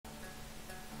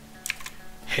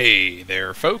Hey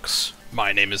there, folks.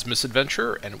 My name is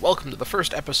Misadventure, and welcome to the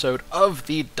first episode of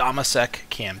the Dammâseq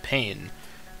Campaign.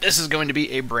 This is going to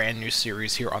be a brand new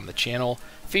series here on the channel,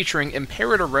 featuring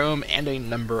Imperator Rome and a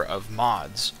number of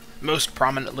mods. Most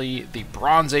prominently, the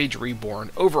Bronze Age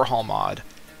Reborn Overhaul mod.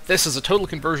 This is a total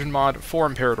conversion mod for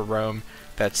Imperator Rome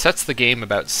that sets the game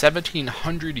about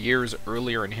 1700 years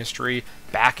earlier in history,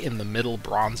 back in the Middle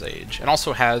Bronze Age, and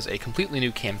also has a completely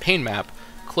new campaign map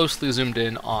closely zoomed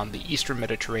in on the Eastern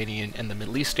Mediterranean and the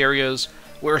Middle East areas,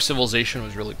 where civilization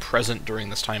was really present during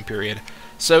this time period.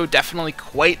 So definitely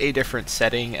quite a different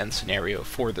setting and scenario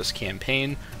for this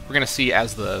campaign. We're going to see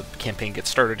as the campaign gets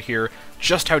started here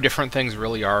just how different things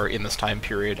really are in this time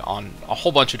period on a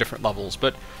whole bunch of different levels.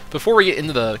 But before we get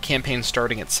into the campaign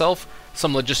starting itself,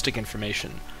 some logistic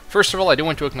information. First of all, I do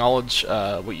want to acknowledge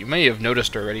what you may have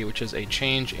noticed already, which is a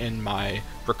change in my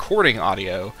recording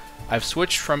audio. I've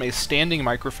switched from a standing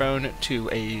microphone to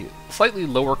a slightly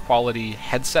lower quality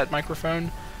headset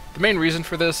microphone. The main reason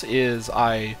for this is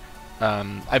I've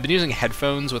been using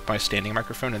headphones with my standing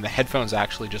microphone, and the headphones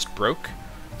actually just broke.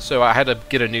 So I had to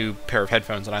get a new pair of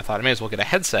headphones, and I thought I may as well get a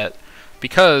headset,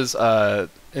 because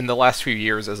in the last few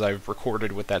years, as I've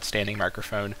recorded with that standing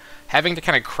microphone, having to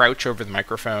kind of crouch over the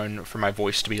microphone for my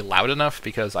voice to be loud enough,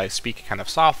 because I speak kind of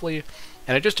softly,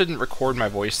 and it just didn't record my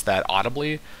voice that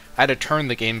audibly. I had to turn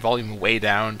the game volume way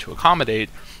down to accommodate,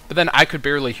 but then I could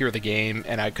barely hear the game,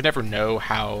 and I could never know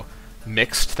how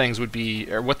mixed things would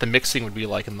be, or what the mixing would be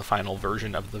like in the final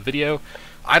version of the video.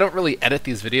 I don't really edit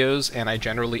these videos, and I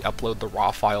generally upload the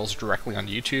raw files directly on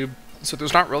YouTube, so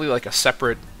there's not really like a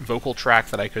separate vocal track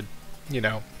that I could,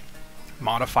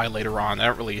 modify later on. I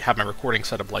don't really have my recording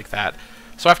set up like that.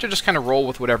 So I have to just kind of roll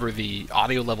with whatever the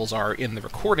audio levels are in the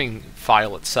recording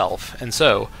file itself. And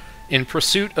so, in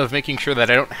pursuit of making sure that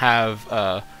I don't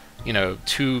have,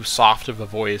 too soft of a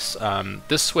voice,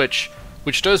 this switch,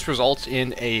 which does result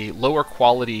in a lower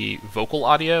quality vocal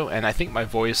audio, and I think my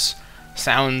voice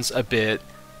sounds a bit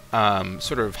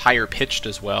sort of higher pitched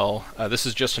as well. This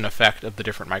is just an effect of the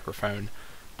different microphone.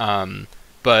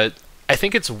 But I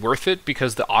think it's worth it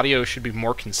because the audio should be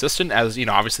more consistent, as,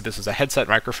 obviously this is a headset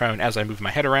microphone. As I move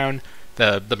my head around,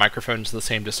 the microphone's the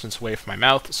same distance away from my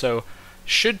mouth, so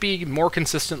should be more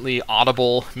consistently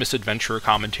audible misadventure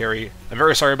commentary. I'm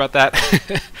very sorry about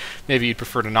that. Maybe you'd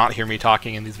prefer to not hear me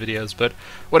talking in these videos, but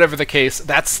whatever the case,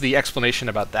 that's the explanation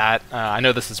about that. I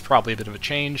know this is probably a bit of a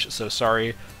change, so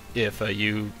sorry if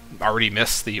you already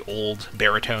missed the old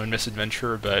baritone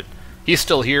misadventure, but he's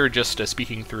still here, just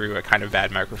speaking through a kind of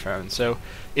bad microphone, so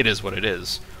it is what it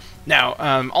is. Now,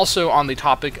 also on the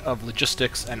topic of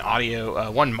logistics and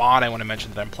audio, one mod I want to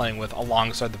mention that I'm playing with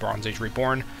alongside the Bronze Age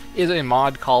Reborn is a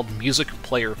mod called Music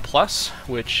Player Plus,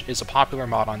 which is a popular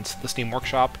mod on the Steam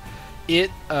Workshop. It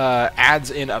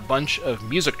adds in a bunch of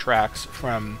music tracks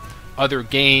from other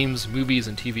games, movies,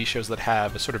 and TV shows that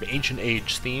have a sort of ancient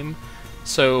age theme.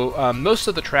 So most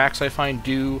of the tracks I find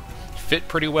do fit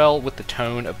pretty well with the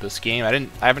tone of this game.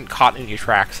 I haven't caught any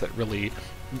tracks that really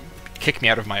kick me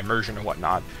out of my immersion or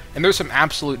whatnot. And there's some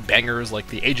absolute bangers, like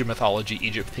the Age of Mythology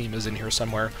Egypt theme is in here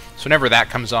somewhere. So whenever that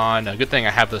comes on, a good thing I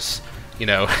have this,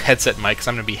 headset mic, because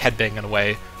I'm going to be headbanging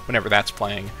away whenever that's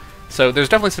playing. So there's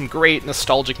definitely some great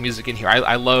nostalgic music in here.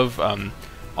 I love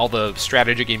all the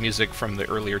strategy game music from the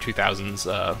earlier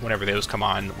 2000s, whenever those come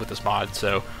on with this mod.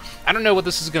 So I don't know what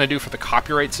this is going to do for the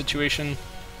copyright situation.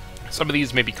 Some of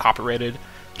these may be copyrighted.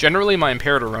 Generally, my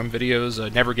Imperator Rome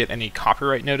videos never get any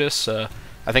copyright notice.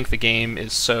 I think the game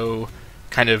is so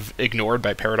kind of ignored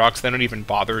by Paradox, they don't even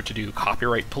bother to do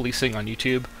copyright policing on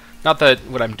YouTube. Not that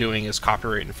what I'm doing is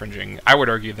copyright infringing. I would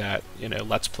argue that,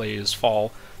 Let's Plays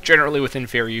fall generally within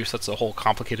fair use. That's a whole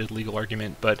complicated legal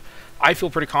argument, but I feel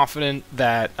pretty confident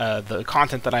that the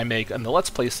content that I make in the Let's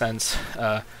Play sense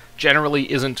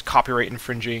generally isn't copyright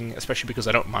infringing, especially because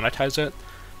I don't monetize it.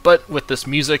 But with this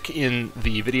music in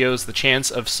the videos, the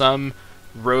chance of some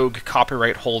rogue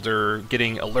copyright holder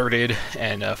getting alerted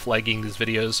and flagging these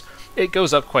videos, it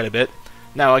goes up quite a bit.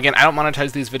 Now again, I don't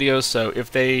monetize these videos, so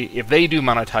if they do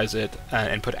monetize it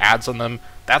and put ads on them,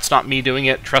 that's not me doing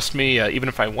it. Trust me, even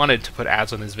if I wanted to put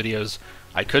ads on these videos,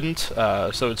 I couldn't.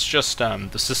 So it's just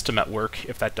the system at work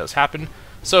if that does happen.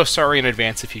 So sorry in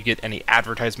advance if you get any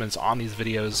advertisements on these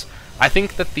videos. I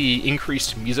think that the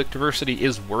increased music diversity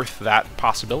is worth that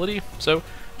possibility, so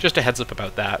just a heads up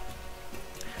about that.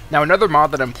 Now, another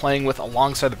mod that I'm playing with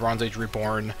alongside the Bronze Age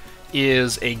Reborn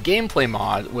is a gameplay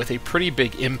mod with a pretty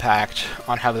big impact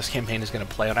on how this campaign is going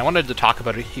to play, and I wanted to talk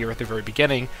about it here at the very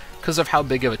beginning because of how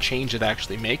big of a change it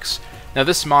actually makes. Now,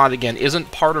 this mod, again,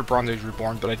 isn't part of Bronze Age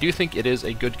Reborn, but I do think it is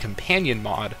a good companion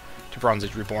mod to Bronze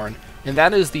Age Reborn, and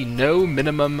that is the No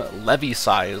Minimum Levy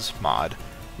Size mod.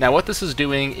 Now what this is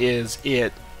doing is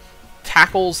it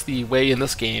tackles the way in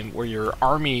this game where your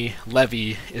army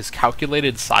levy is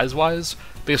calculated size-wise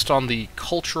based on the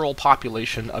cultural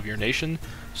population of your nation.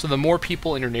 So the more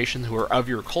people in your nation who are of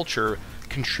your culture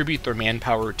contribute their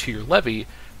manpower to your levy,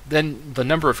 then the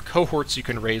number of cohorts you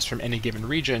can raise from any given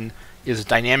region is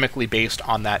dynamically based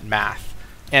on that math.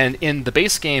 And in the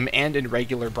base game and in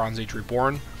regular Bronze Age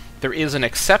Reborn, there is an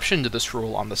exception to this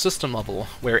rule on the system level,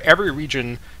 where every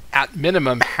region, at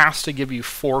minimum, has to give you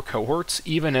 4 cohorts,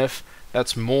 even if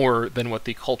that's more than what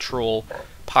the cultural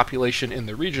population in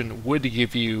the region would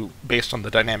give you based on the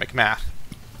dynamic math.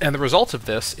 And the result of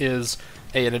this is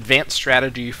an advanced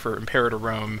strategy for Imperator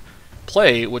Rome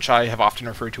play, which I have often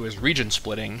referred to as region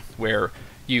splitting, where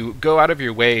you go out of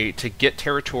your way to get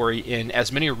territory in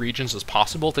as many regions as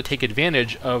possible to take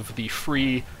advantage of the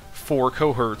free 4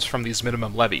 cohorts from these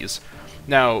minimum levies.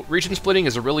 Now, region splitting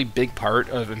is a really big part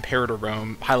of Imperator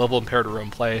Rome, high-level Imperator Rome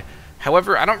play.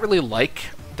 However, I don't really like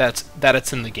that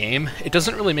it's in the game. It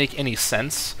doesn't really make any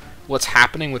sense what's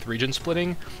happening with region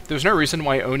splitting. There's no reason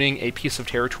why owning a piece of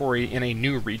territory in a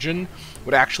new region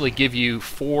would actually give you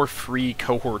 4 free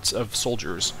cohorts of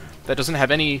soldiers. That doesn't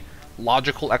have any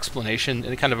logical explanation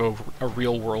in kind of a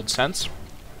real-world sense.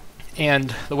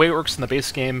 And the way it works in the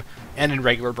base game and in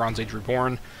regular Bronze Age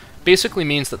Reborn basically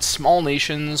means that small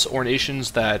nations, or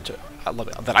nations that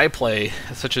I play,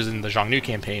 such as in the Xiongnu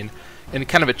campaign, in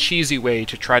kind of a cheesy way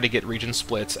to try to get region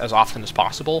splits as often as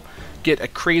possible, get a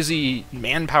crazy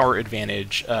manpower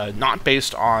advantage, not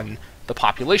based on the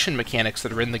population mechanics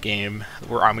that are in the game,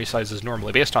 where army size is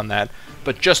normally based on that,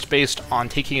 but just based on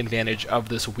taking advantage of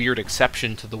this weird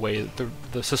exception to the way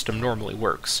the system normally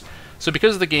works. So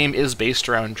because the game is based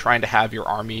around trying to have your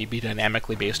army be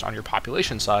dynamically based on your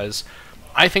population size,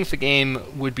 I think the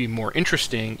game would be more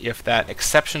interesting if that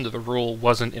exception to the rule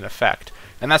wasn't in effect.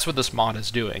 And that's what this mod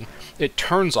is doing. It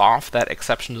turns off that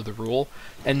exception to the rule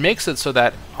and makes it so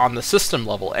that on the system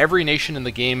level, every nation in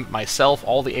the game, myself,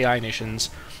 all the AI nations,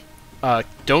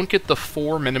 don't get the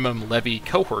 4 minimum levy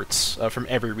cohorts from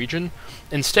every region.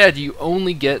 Instead, you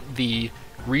only get the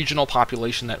regional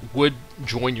population that would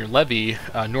join your levy,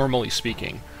 normally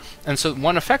speaking. And so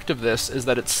one effect of this is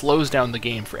that it slows down the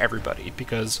game for everybody,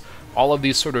 because all of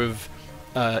these sort of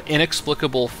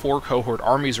inexplicable 4 cohort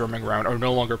armies roaming around are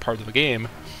no longer part of the game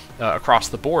across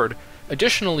the board.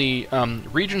 Additionally,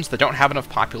 regions that don't have enough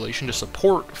population to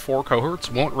support 4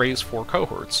 cohorts won't raise 4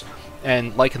 cohorts.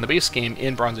 And like in the base game,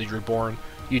 in Bronze Age Reborn,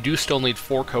 you do still need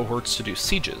 4 cohorts to do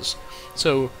sieges.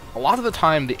 So a lot of the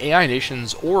time, the AI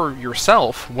nations or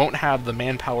yourself won't have the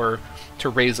manpower to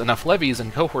raise enough levies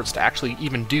and cohorts to actually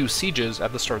even do sieges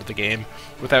at the start of the game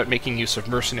without making use of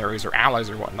mercenaries or allies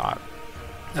or whatnot.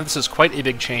 Now this is quite a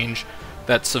big change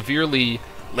that severely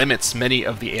limits many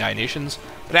of the AI nations,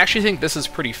 but I actually think this is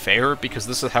pretty fair because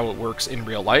this is how it works in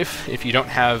real life. If you don't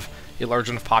have a large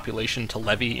enough population to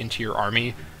levy into your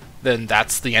army, then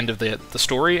that's the end of the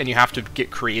story, and you have to get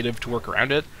creative to work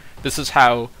around it. This is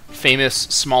how famous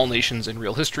small nations in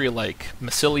real history like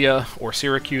Massilia or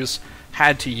Syracuse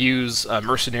had to use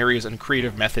mercenaries and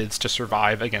creative methods to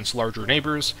survive against larger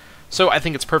neighbors. So I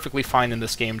think it's perfectly fine in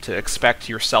this game to expect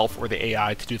yourself or the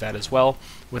AI to do that as well,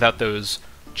 without those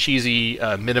cheesy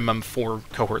minimum 4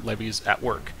 cohort levies at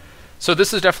work. So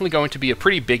this is definitely going to be a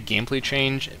pretty big gameplay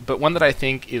change, but one that I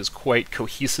think is quite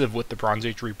cohesive with the Bronze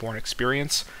Age Reborn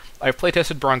experience. I've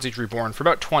playtested Bronze Age Reborn for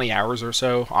about 20 hours or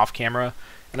so off camera,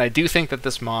 and I do think that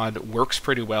this mod works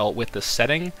pretty well with this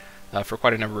setting for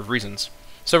quite a number of reasons.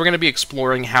 So we're going to be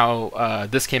exploring how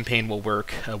this campaign will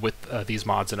work with these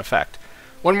mods in effect.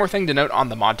 One more thing to note on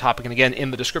the mod topic, and again,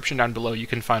 in the description down below you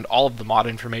can find all of the mod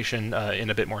information in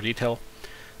a bit more detail.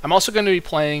 I'm also going to be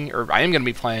playing, or I am going to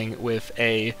be playing, with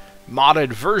a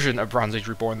modded version of Bronze Age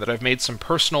Reborn that I've made some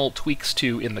personal tweaks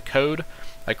to in the code.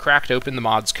 I cracked open the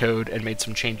mod's code and made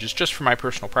some changes just for my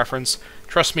personal preference.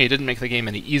 Trust me, it didn't make the game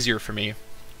any easier for me.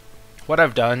 What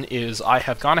I've done is I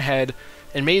have gone ahead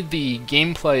and made the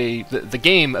gameplay, the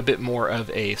game a bit more of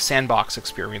a sandbox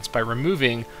experience by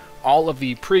removing all of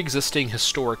the pre-existing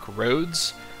historic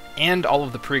roads and all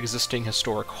of the pre-existing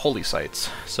historic holy sites.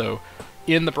 So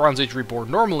in the Bronze Age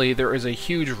Reborn, normally there is a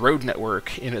huge road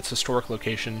network in its historic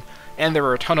location, and there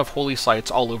are a ton of holy sites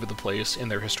all over the place in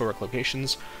their historic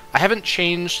locations. I haven't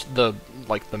changed the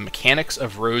mechanics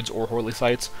of roads or holy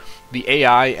sites. The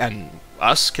AI and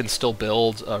us can still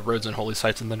build roads and holy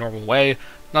sites in the normal way.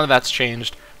 None of that's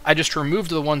changed. I just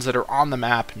removed the ones that are on the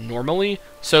map normally,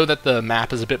 so that the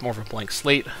map is a bit more of a blank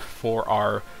slate for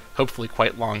our hopefully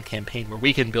quite long campaign where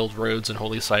we can build roads and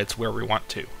holy sites where we want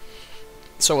to.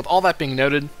 So with all that being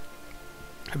noted,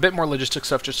 a bit more logistic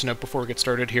stuff just to note before we get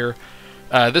started here.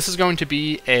 This is going to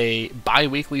be a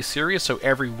bi-weekly series, so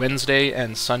every Wednesday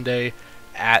and Sunday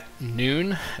at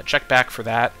noon. Check back for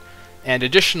that. And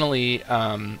additionally,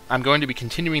 I'm going to be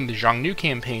continuing the Xiongnu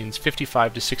campaign's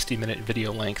 55 to 60 minute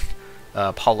video length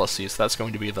policy, so that's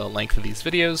going to be the length of these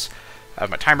videos. I have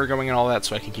my timer going and all that,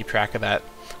 so I can keep track of that.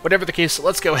 Whatever the case,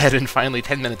 let's go ahead and finally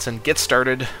 10 minutes and get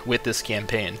started with this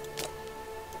campaign.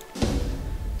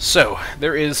 So,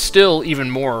 there is still even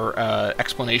more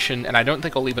explanation, and I don't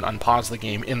think I'll even unpause the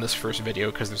game in this first video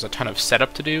because there's a ton of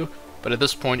setup to do, but at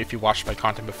this point, if you watched my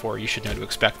content before, you should know to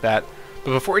expect that.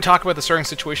 But before we talk about the starting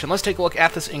situation, let's take a look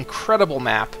at this incredible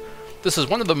map. This is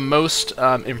one of the most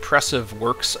impressive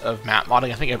works of map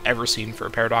modding I think I've ever seen for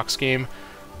a Paradox game.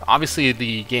 Obviously,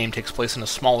 the game takes place in a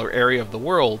smaller area of the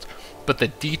world, but the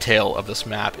detail of this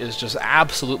map is just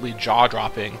absolutely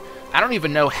jaw-dropping. I don't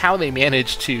even know how they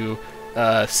managed to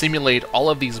simulate all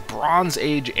of these Bronze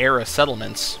Age era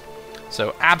settlements.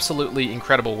 So absolutely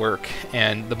incredible work,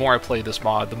 and the more I play this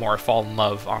mod, the more I fall in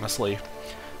love, honestly.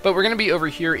 But we're going to be over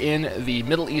here in the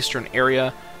Middle Eastern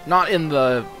area, not in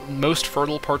the most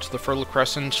fertile parts of the Fertile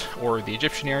Crescent or the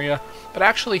Egyptian area, but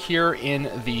actually here in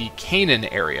the Canaan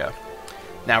area.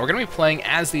 Now, we're going to be playing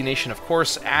as the nation, of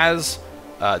course, as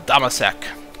Dammâseq.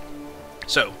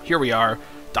 So, here we are,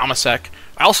 Dammâseq.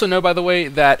 I also know, by the way,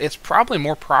 that it's probably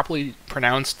more properly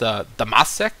pronounced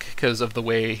Dammâseq because of the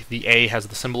way the A has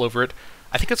the symbol over it.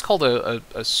 I think it's called a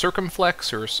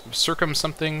circumflex or circum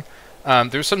something.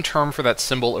 There's some term for that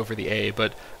symbol over the A,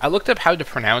 but I looked up how to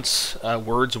pronounce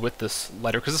words with this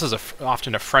letter, because this is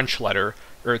often a French letter,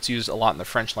 or it's used a lot in the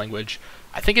French language.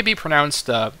 I think it'd be pronounced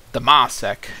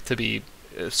Dammâseq to be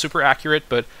super accurate,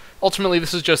 but ultimately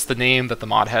this is just the name that the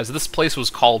mod has. This place was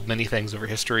called many things over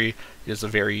history. It is a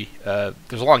very,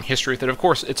 there's a long history with it. Of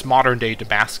course, it's modern-day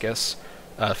Damascus,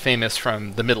 famous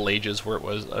from the Middle Ages, where it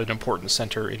was an important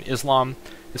center in Islam.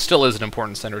 It still is an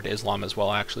important center to Islam as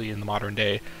well, actually, in the modern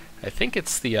day. I think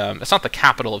it's the, it's not the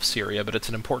capital of Syria, but it's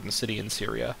an important city in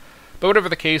Syria. But whatever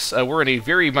the case, we're in a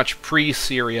very much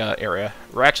pre-Syria era.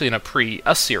 We're actually in a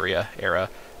pre-Assyria era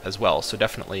as well, so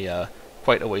definitely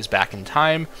quite a ways back in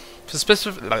time.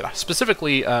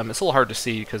 Specifically, it's a little hard to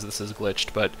see because this is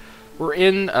glitched, but we're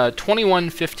in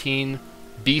 2115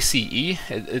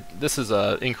 BCE. This is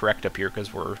incorrect up here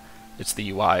because it's the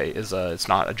UI it's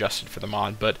not adjusted for the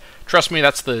mod, but trust me,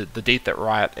 that's the date that we're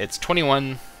at. It's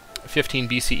 2115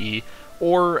 BCE,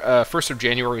 or 1st of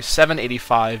January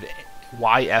 785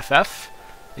 YFF.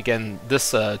 Again,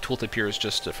 this tooltip here is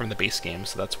just from the base game,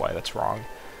 so that's why that's wrong.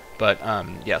 But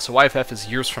yeah, so YFF is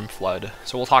years from flood.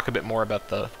 So we'll talk a bit more about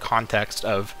the context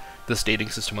of this dating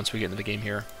system once we get into the game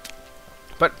here.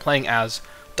 But playing as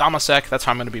Dammâseq, that's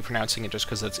how I'm going to be pronouncing it just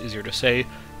because that's easier to say,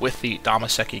 with the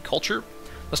Dammâseqi culture.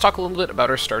 Let's talk a little bit about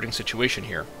our starting situation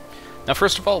here. Now,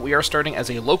 first of all, we are starting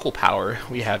as a local power.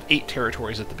 We have 8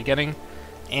 territories at the beginning,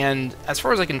 and as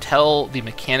far as I can tell, the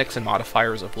mechanics and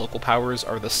modifiers of local powers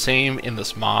are the same in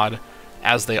this mod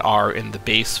as they are in the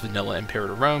base vanilla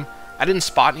Imperator Rome. I didn't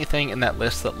spot anything in that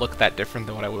list that looked that different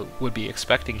than what I would be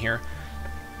expecting here.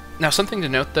 Now, something to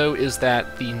note, though, is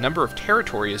that the number of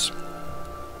territories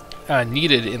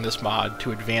needed in this mod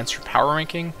to advance your power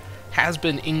ranking has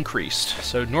been increased.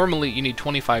 So normally you need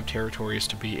 25 territories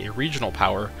to be a regional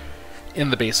power in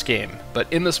the base game,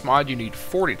 but in this mod you need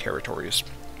 40 territories.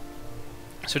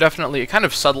 So definitely a kind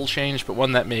of subtle change, but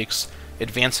one that makes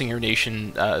advancing your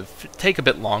nation take a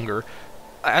bit longer.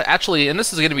 Actually, and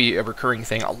this is going to be a recurring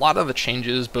thing, a lot of the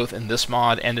changes, both in this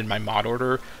mod and in my mod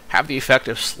order, have the effect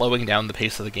of slowing down the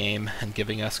pace of the game and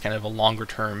giving us kind of a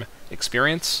longer-term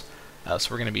experience. So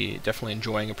we're going to be definitely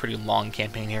enjoying a pretty long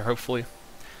campaign here, hopefully.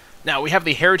 Now, we have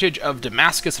the heritage of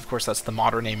Damascus. Of course, that's the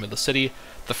modern name of the city.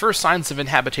 The first signs of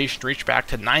inhabitation reach back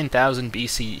to 9000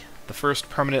 BC. The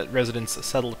first permanent residents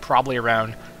settled probably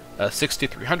around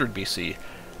 6300 BC.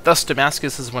 Thus,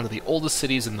 Damascus is one of the oldest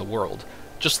cities in the world.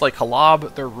 Just like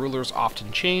Halab, their rulers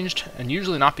often changed, and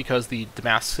usually not because the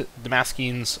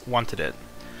Damascenes wanted it.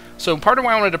 So part of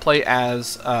why I wanted to play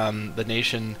as the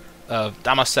nation of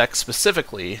Dammâseq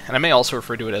specifically, and I may also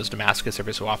refer to it as Damascus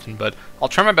every so often, but I'll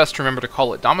try my best to remember to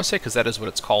call it Dammâseq because that is what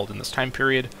it's called in this time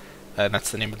period, and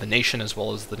that's the name of the nation as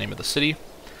well as the name of the city.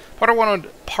 Part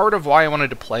of why I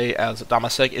wanted to play as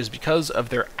Dammâseq is because of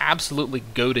their absolutely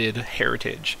goated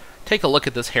heritage. Take a look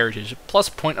at this heritage, plus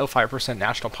 0.05%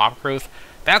 national pop growth.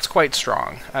 That's quite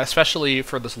strong, especially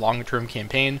for this long-term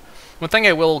campaign. One thing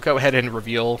I will go ahead and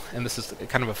reveal, and this is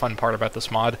kind of a fun part about this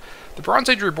mod, the Bronze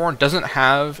Age Reborn doesn't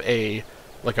have a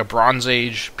Bronze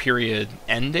Age period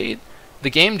end date. The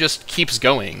game just keeps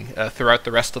going throughout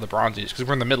the rest of the Bronze Age, because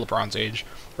we're in the middle of Bronze Age.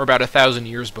 We're about 1,000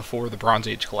 years before the Bronze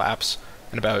Age collapse,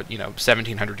 and about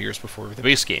 1,700 years before the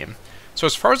base game. So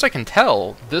as far as I can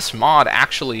tell, this mod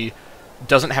actually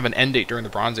doesn't have an end date during the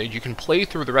Bronze Age. You can play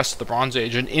through the rest of the Bronze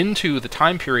Age and into the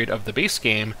time period of the base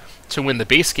game to when the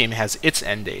base game has its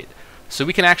end date. So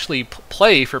we can actually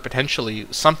play for potentially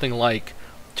something like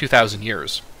 2,000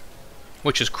 years,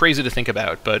 which is crazy to think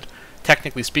about, but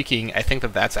technically speaking, I think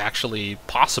that that's actually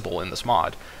possible in this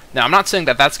mod. Now, I'm not saying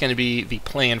that that's going to be the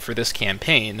plan for this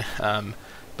campaign,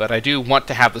 but I do want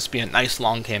to have this be a nice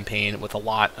long campaign with a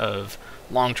lot of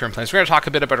long-term plans. We're going to talk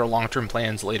a bit about our long-term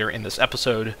plans later in this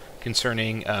episode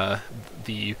concerning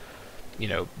the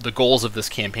goals of this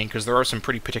campaign, because there are some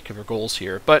pretty particular goals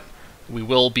here. But we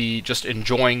will be just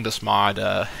enjoying this mod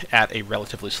at a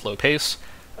relatively slow pace.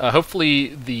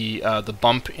 Hopefully the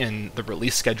bump in the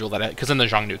release schedule because in the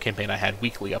Xiongnu campaign I had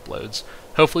weekly uploads.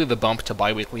 Hopefully the bump to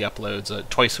bi-weekly uploads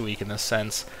twice a week in this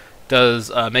sense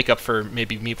does make up for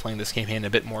maybe me playing this campaign in a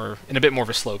bit more of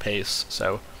a slow pace.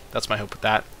 So that's my hope with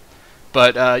that.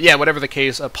 But yeah, whatever the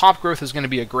case, pop growth is going to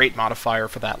be a great modifier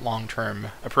for that long-term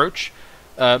approach.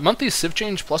 Monthly civ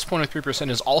change plus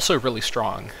 0.3% is also really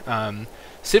strong.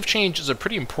 Civ change is a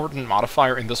pretty important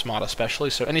modifier in this mod especially,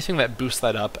 so anything that boosts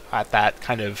that up at that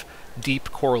kind of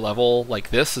deep core level like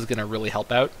this is going to really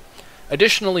help out.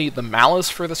 Additionally, the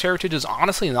malice for this heritage is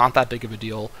honestly not that big of a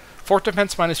deal. Fort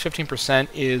defense minus 15%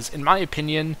 is, in my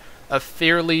opinion, a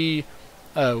fairly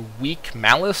weak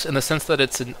malice in the sense that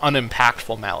it's an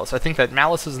unimpactful malice. I think that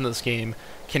malices in this game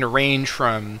can range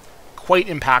from quite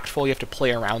impactful, you have to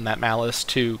play around that malice,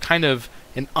 to kind of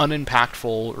an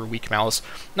unimpactful or weak malice.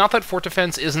 Not that fort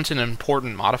defense isn't an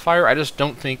important modifier, I just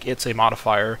don't think it's a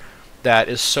modifier that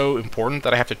is so important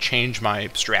that I have to change my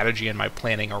strategy and my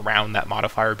planning around that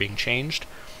modifier being changed.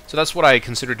 So that's what I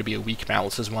consider to be a weak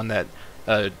malice, is one that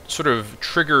sort of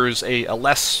triggers a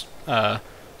less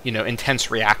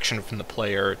intense reaction from the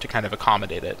player to kind of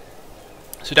accommodate it.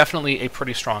 So definitely a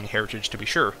pretty strong heritage to be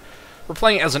sure. We're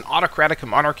playing as an autocratic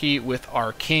monarchy with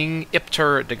our king,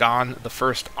 Imperator Dagon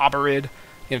I Oberid.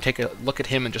 I'm going to take a look at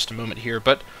him in just a moment here,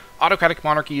 but autocratic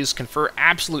monarchies confer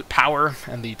absolute power,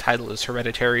 and the title is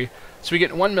hereditary. So we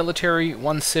get 1 military,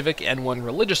 1 civic, and 1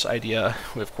 religious idea.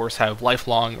 We of course have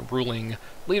lifelong ruling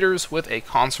leaders with a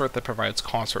consort that provides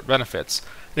consort benefits.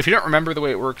 And if you don't remember the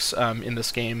way it works in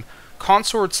this game,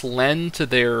 consorts lend to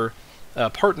their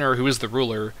partner, who is the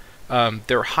ruler,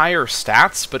 their higher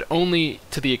stats, but only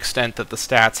to the extent that the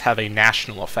stats have a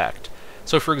national effect.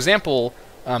 So for example,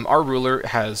 our ruler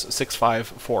has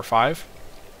 6-5-4-5,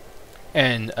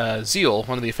 and zeal,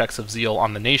 one of the effects of zeal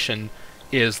on the nation,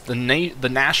 is the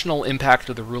national impact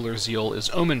of the ruler's zeal is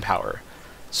omen power.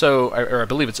 So, or I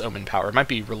believe it's omen power, it might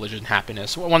be religion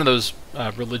happiness, one of those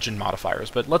religion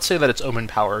modifiers, but let's say that it's omen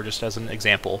power just as an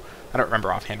example. I don't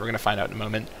remember offhand, we're going to find out in a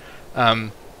moment.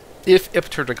 If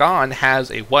Imperator Dagon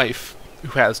has a wife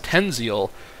who has 10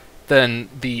 zeal, then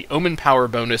the omen power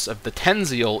bonus of the 10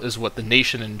 zeal is what the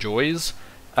nation enjoys,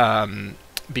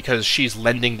 because she's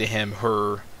lending to him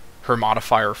her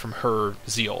modifier from her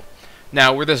zeal.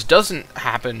 Now, where this doesn't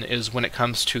happen is when it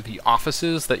comes to the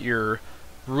offices that your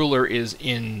ruler is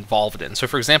involved in. So,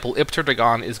 for example, Imperator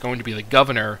Dagon is going to be the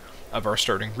governor of our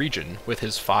starting region with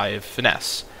his 5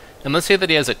 finesse. And let's say that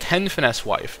he has a 10 finesse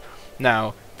wife.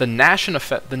 Now, the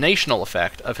national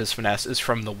effect of his finesse is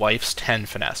from the wife's 10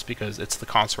 finesse, because it's the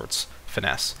consort's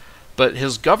finesse. But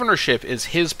his governorship is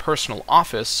his personal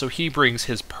office, so he brings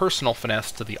his personal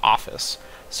finesse to the office.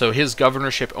 So his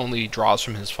governorship only draws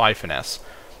from his 5 finesse.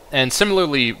 And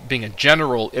similarly, being a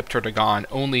general, Imperator Dagon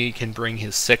only can bring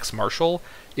his 6 martial.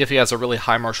 If he has a really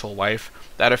high martial wife,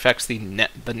 that affects the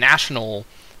national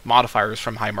modifiers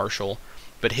from high martial,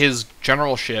 but his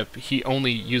generalship, he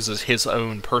only uses his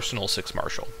own personal 6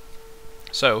 martial.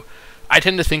 So I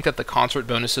tend to think that the consort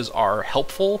bonuses are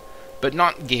helpful, but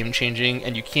not game-changing,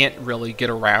 and you can't really get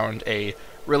around a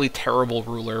really terrible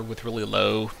ruler with really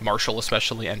low martial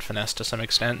especially, and finesse to some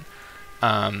extent.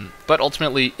 But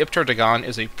ultimately, Imperator Dagon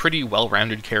is a pretty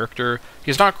well-rounded character.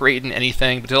 He's not great in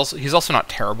anything, but he's also not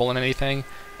terrible in anything,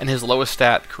 and his lowest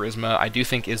stat, Charisma, I do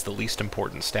think is the least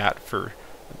important stat for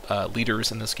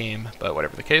leaders in this game, but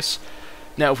whatever the case.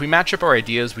 Now, if we match up our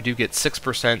ideas, we do get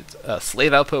 6%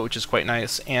 slave output, which is quite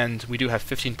nice, and we do have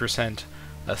 15%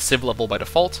 civ level by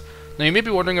default. Now, you may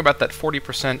be wondering about that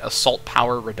 40% assault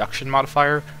power reduction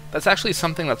modifier. That's actually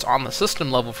something that's on the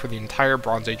system level for the entire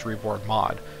Bronze Age Reborn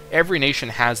mod. Every nation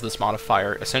has this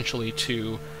modifier, essentially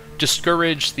to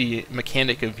discourage the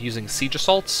mechanic of using siege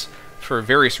assaults, for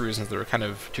various reasons that are kind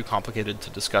of too complicated to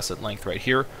discuss at length right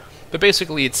here. But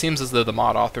basically, it seems as though the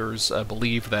mod authors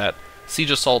believe that siege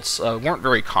assaults weren't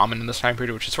very common in this time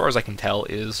period, which as far as I can tell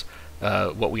is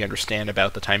what we understand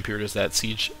about the time period, is that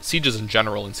sieges in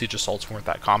general and siege assaults weren't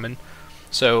that common.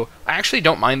 So I actually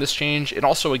don't mind this change. It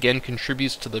also, again,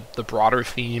 contributes to the broader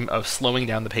theme of slowing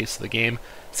down the pace of the game.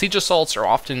 Siege assaults are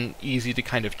often easy to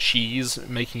kind of cheese,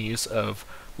 making use of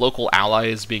local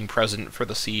allies being present for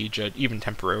the siege, even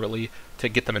temporarily, to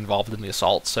get them involved in the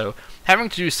assault. So having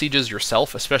to do sieges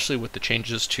yourself, especially with the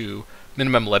changes to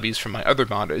minimum levies from my other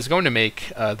mod, is going to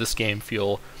make this game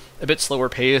feel a bit slower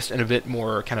paced and a bit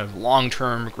more kind of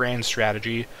long-term grand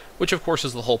strategy, which of course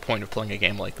is the whole point of playing a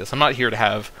game like this. I'm not here to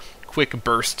have quick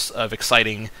bursts of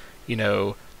exciting,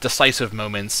 decisive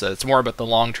moments. It's more about the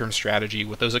long-term strategy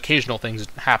with those occasional things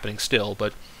happening still,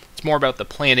 but it's more about the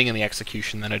planning and the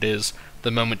execution than it is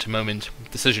the moment-to-moment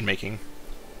decision-making.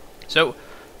 So,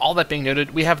 all that being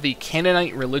noted, we have the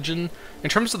Canaanite religion. In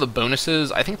terms of the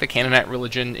bonuses, I think the Canaanite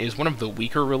religion is one of the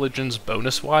weaker religions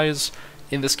bonus-wise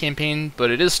in this campaign, but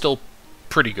it is still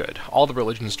pretty good. All the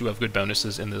religions do have good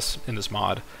bonuses in this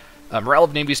mod. Morale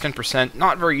of navies 10%,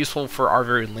 not very useful for our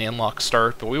very landlocked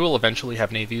start, but we will eventually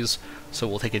have navies, so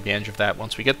we'll take advantage of that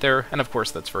once we get there. And of course,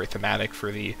 that's very thematic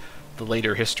for the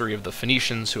later history of the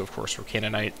Phoenicians, who of course were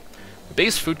Canaanite.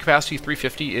 Base food capacity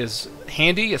 350 is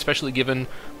handy, especially given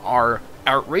our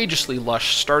outrageously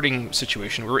lush starting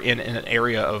situation. We're in an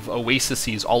area of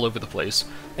oases all over the place,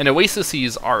 and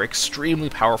oases are extremely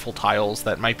powerful tiles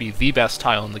that might be the best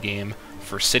tile in the game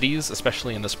for cities,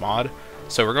 especially in this mod.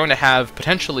 So we're going to have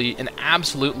potentially an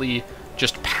absolutely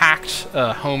just packed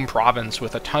home province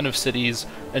with a ton of cities,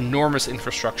 enormous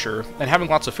infrastructure, and having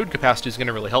lots of food capacity is going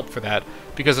to really help for that,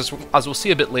 because as we'll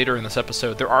see a bit later in this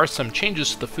episode, there are some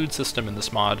changes to the food system in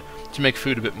this mod to make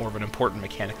food a bit more of an important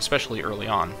mechanic, especially early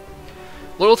on.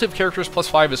 Loyalty of characters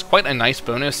 +5 is quite a nice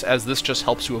bonus, as this just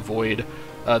helps you avoid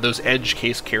those edge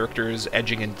case characters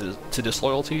edging into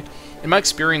disloyalty. In my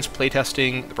experience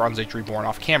playtesting the Bronze Age Reborn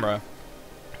off camera,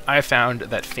 I have found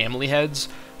that family heads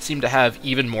seem to have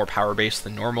even more power base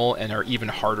than normal and are even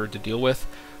harder to deal with.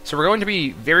 So we're going to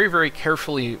be very, very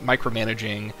carefully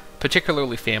micromanaging,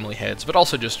 particularly family heads, but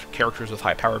also just characters with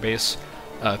high power base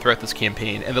throughout this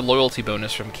campaign, and the loyalty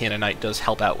bonus from Canaanite does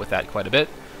help out with that quite a bit,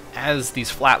 as these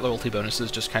flat loyalty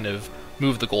bonuses just kind of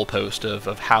move the goalpost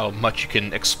of how much you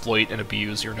can exploit and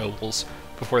abuse your nobles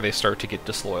before they start to get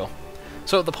disloyal.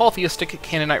 So the polytheistic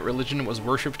Canaanite religion was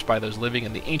worshipped by those living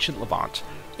in the ancient Levant.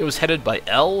 It was headed by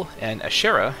El and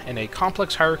Asherah in a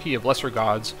complex hierarchy of lesser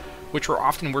gods, which were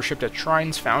often worshipped at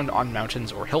shrines found on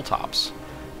mountains or hilltops.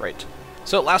 Right.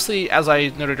 So lastly, as I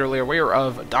noted earlier, we are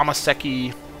of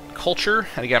Dammâseq culture,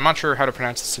 and again, I'm not sure how to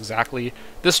pronounce this exactly.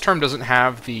 This term doesn't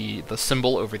have the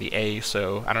symbol over the A,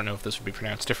 so I don't know if this would be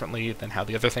pronounced differently than how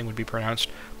the other thing would be pronounced,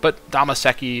 but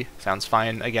Dammâseq sounds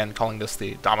fine. Again, calling this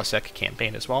the Dammâseq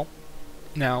Campaign as well.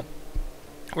 Now,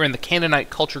 we're in the Canaanite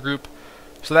culture group,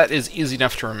 so that is easy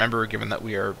enough to remember given that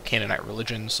we are Canaanite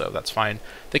religion, so that's fine.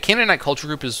 The Canaanite culture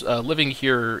group is living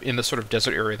here in the sort of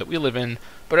desert area that we live in,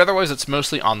 but otherwise it's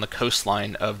mostly on the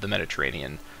coastline of the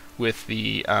Mediterranean, with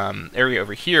the area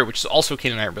over here, which is also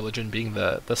Canaanite religion, being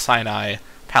the Sinai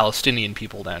Palestinian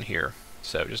people down here.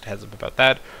 So just a heads up about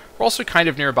that. We're also kind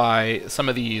of nearby some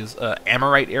of these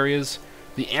Amorite areas.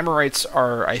 The Amorites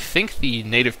are, I think, the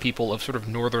native people of sort of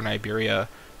northern Iberia,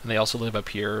 and they also live up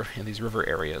here in these river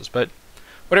areas. But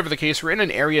whatever the case, we're in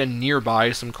an area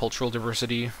nearby some cultural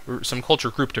diversity, or some culture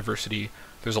group diversity.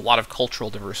 There's a lot of cultural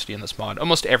diversity in this mod.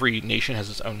 Almost every nation has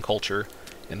its own culture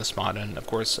in this mod, and of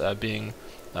course, being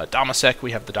Dammâseq,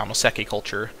 we have the Dammâseq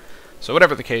culture. So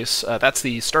whatever the case, that's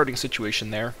the starting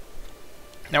situation there.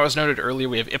 Now, as noted earlier,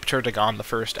 we have Iptar Dagon I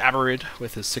Abarid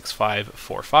with his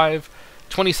 6545.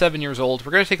 27 years old.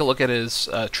 We're going to take a look at his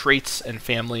traits and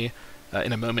family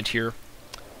in a moment here.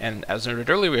 And as noted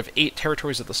earlier, we have 8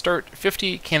 territories at the start,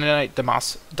 50 Canaanite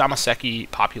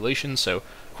Dammâseq population, so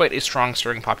quite a strong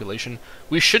starting population.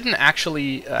 We shouldn't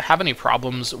actually have any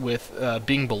problems with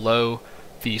being below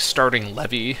the starting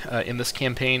levy in this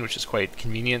campaign, which is quite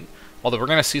convenient, although we're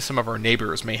going to see some of our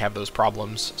neighbors may have those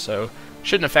problems, so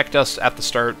shouldn't affect us at the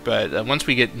start, but once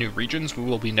we get new regions, we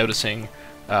will be noticing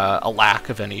a lack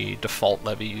of any default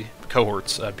levy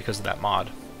cohorts because of that mod.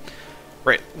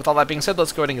 Right, with all that being said,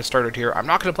 let's go ahead and get started here. I'm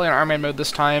not going to play on Iron Man mode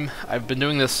this time. I've been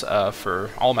doing this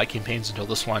for all my campaigns until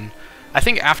this one. I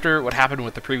think after what happened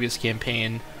with the previous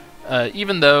campaign,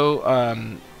 even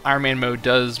though Iron Man mode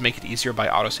does make it easier by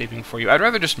auto-saving for you, I'd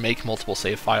rather just make multiple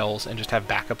save files and just have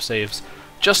backup saves,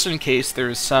 just in case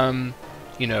there's some,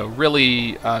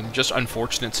 really just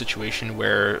unfortunate situation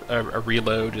where a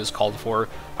reload is called for.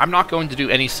 I'm not going to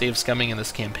do any save scumming in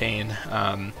this campaign,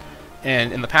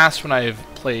 and in the past when I've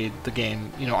played the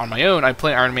game, on my own, I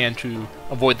play Iron Man to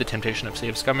avoid the temptation of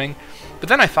save scumming, but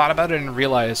then I thought about it and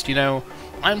realized,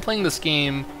 I'm playing this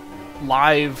game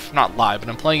live, not live, but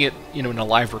I'm playing it, in a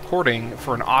live recording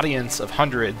for an audience of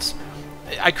hundreds,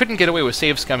 I couldn't get away with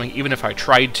save scumming even if I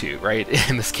tried to, right,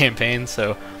 in this campaign,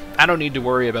 so I don't need to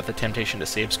worry about the temptation to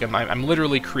save scum. I'm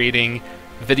literally creating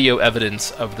video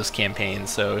evidence of this campaign,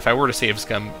 so if I were to save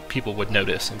scum, people would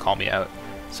notice and call me out.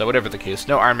 So whatever the case,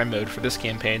 no Iron Man mode for this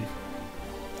campaign.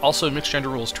 Also, mixed gender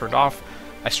rules turned off.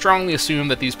 I strongly assume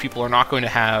that these people are not going to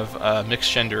have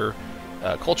mixed gender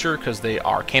culture because they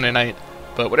are Canaanite,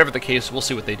 but whatever the case, we'll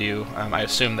see what they do. I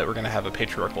assume that we're going to have a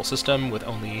patriarchal system with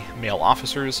only male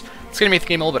officers. It's going to make the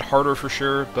game a little bit harder for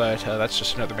sure, but that's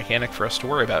just another mechanic for us to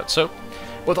worry about. So,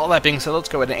 with all that being said, let's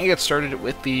go ahead and get started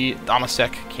with the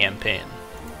Dammâseq Campaign.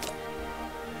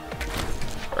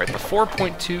 Alright, the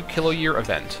 4.2 kiloyear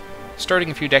event.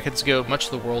 Starting a few decades ago, much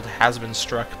of the world has been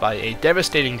struck by a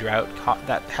devastating drought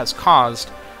that has caused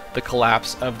the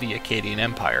collapse of the Akkadian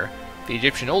Empire, the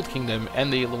Egyptian Old Kingdom,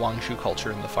 and the Luangshu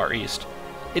culture in the Far East.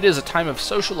 It is a time of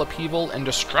social upheaval and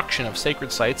destruction of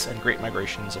sacred sites and great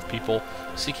migrations of people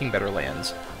seeking better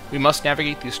lands. We must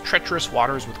navigate these treacherous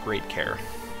waters with great care.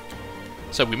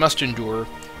 So we must endure.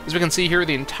 As we can see here,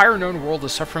 the entire known world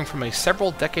is suffering from a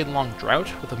several-decade-long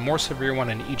drought, with a more severe one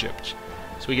in Egypt.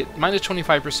 So we get minus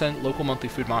 25% local monthly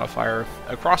food modifier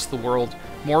across the world,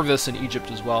 more of this in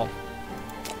Egypt as well.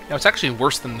 Now it's actually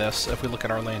worse than this if we look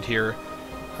at our land here.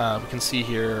 We can see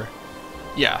here,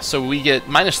 yeah, so we get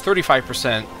minus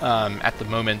 35% at the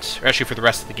moment, or actually for the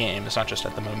rest of the game, it's not just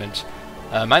at the moment.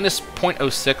 Minus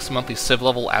 0.06 monthly civ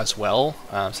level as well,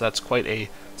 so that's quite a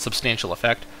substantial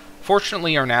effect.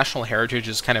 Fortunately, our national heritage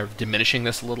is kind of diminishing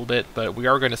this a little bit, but we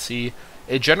are going to see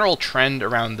a general trend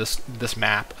around this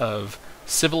map of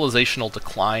civilizational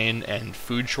decline and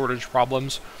food shortage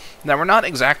problems. Now, we're not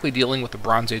exactly dealing with the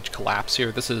Bronze Age collapse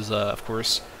here. This is, of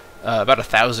course, about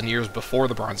 1,000 years before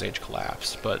the Bronze Age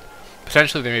collapse, but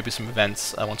potentially there may be some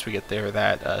events once we get there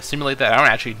that simulate that. I don't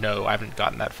actually know. I haven't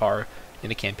gotten that far in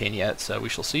the campaign yet, so we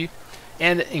shall see.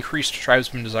 And increased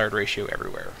tribesman desired ratio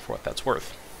everywhere, for what that's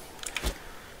worth.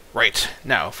 Right,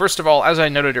 now, first of all, as I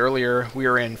noted earlier, we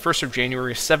are in 1st of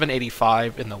January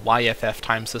 785 in the YFF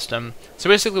time system. So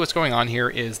basically what's going on here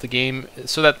is the game,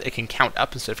 so that it can count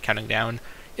up instead of counting down,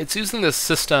 it's using this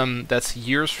system that's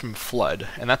years from flood,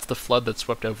 and that's the flood that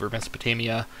swept over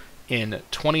Mesopotamia in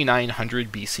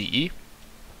 2900 BCE.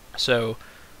 So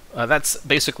that's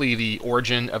basically the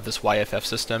origin of this YFF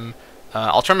system.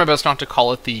 I'll try my best not to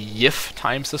call it the YIF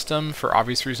time system for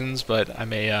obvious reasons, but I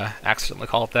may accidentally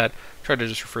call it that. Try to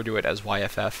just refer to it as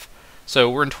YFF. So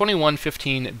we're in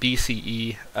 2115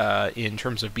 BCE in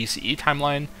terms of BCE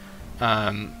timeline.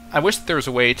 I wish there was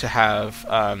a way to have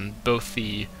both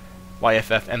the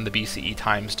YFF and the BCE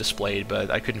times displayed,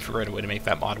 but I couldn't figure out a way to make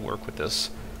that mod work with this.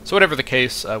 So whatever the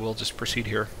case, we'll just proceed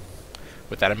here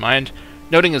with that in mind.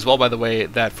 Noting as well, by the way,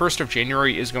 that 1st of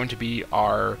January is going to be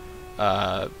our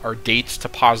date to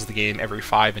pause the game every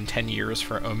 5 and 10 years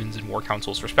for omens and war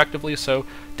councils respectively, so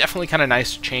definitely kind of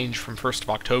nice change from 1st of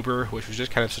October, which was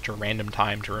just kind of such a random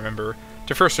time to remember,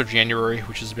 to 1st of January,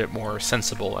 which is a bit more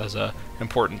sensible as an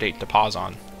important date to pause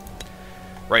on.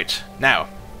 Right, now,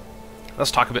 let's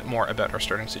talk a bit more about our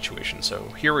starting situation. So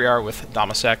here we are with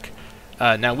Dammâseq.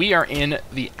 Now we are in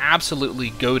the absolutely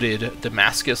goated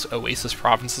Damascus Oasis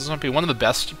province. This is going to be one of the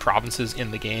best provinces in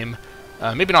the game.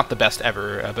 Maybe not the best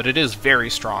ever, but it is very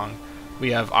strong.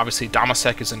 We have, obviously,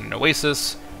 Dammâseq is in an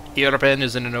oasis, Irben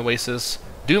is in an oasis,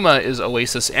 Duma is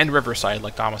oasis and riverside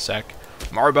like Dammâseq,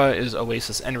 Marba is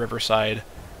oasis and riverside,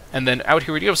 and then out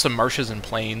here we do have some marshes and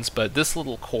plains, but this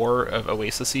little core of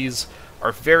oases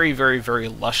are very, very, very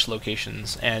lush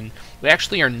locations, and we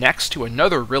actually are next to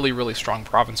another really, really strong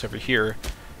province over here,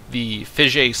 the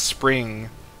Fige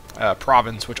Spring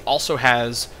province, which also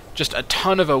has just a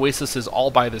ton of oases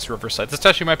all by this riverside. This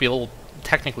actually might be a little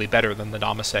technically better than the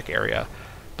Dammâseq area,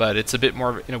 but it's a bit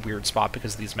more in a weird spot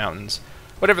because of these mountains.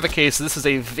 Whatever the case, this is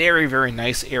a very, very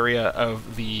nice area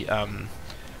of the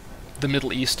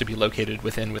Middle East to be located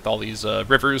within, with all these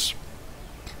rivers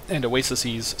and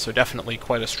oases, so definitely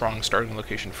quite a strong starting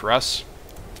location for us.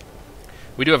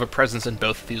 We do have a presence in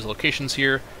both of these locations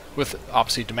here, with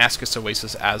obviously Damascus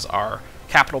Oasis as our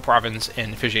capital province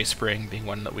and Fige Spring being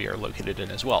one that we are located in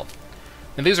as well.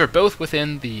 And these are both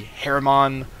within the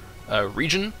Heremon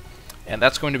region, and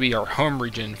that's going to be our home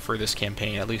region for this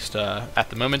campaign, at least at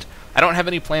the moment. I don't have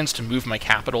any plans to move my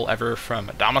capital ever from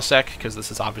Dammâseq, because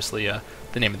this is obviously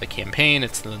the name of the campaign,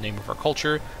 it's the name of our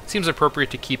culture. It seems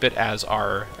appropriate to keep it as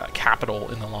our capital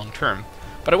in the long term.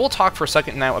 But I will talk for a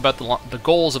second now about the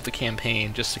goals of the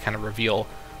campaign, just to kind of reveal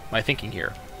my thinking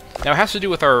here. Now it has to do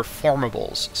with our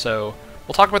formables, so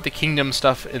we'll talk about the kingdom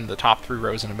stuff in the top 3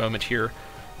 rows in a moment here.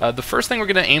 The first thing we're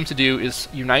going to aim to do is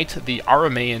unite the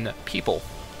Aramaean people.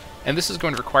 And this is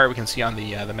going to require, we can see on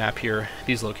the map here,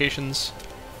 these locations.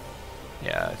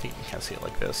 Yeah, I think you can see it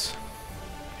like this.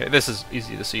 Okay, this is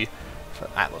easy to see for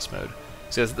Atlas mode.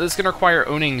 It says this is going to require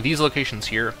owning these locations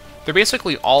here. They're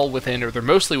basically all within, or they're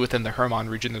mostly within the Hermon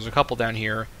region. There's a couple down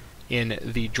here in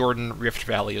the Jordan Rift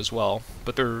Valley as well,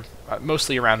 but they're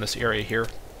mostly around this area here.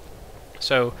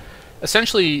 So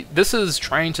essentially, this is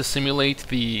trying to simulate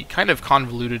the kind of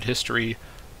convoluted history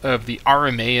of the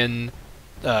Aramaean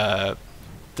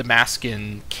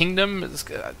Dammâseq kingdom.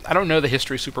 I don't know the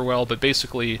history super well, but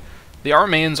basically the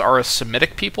Aramaeans are a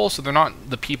Semitic people, so they're not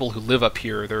the people who live up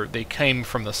here. They came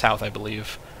from the south, I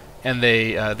believe, and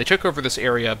they took over this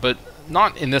area, but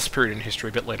not in this period in history,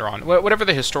 a bit later on. Whatever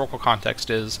the historical context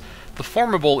is, the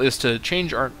formable is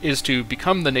to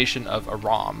become the nation of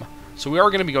Aram. So we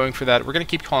are going to be going for that. We're going to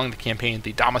keep calling the campaign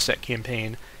the Dammâseq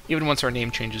Campaign, even once our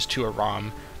name changes to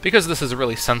Aram, because this is a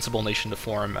really sensible nation to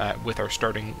form with our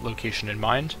starting location in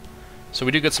mind. So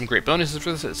we do get some great bonuses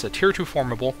for this. It's a Tier 2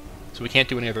 formable, so we can't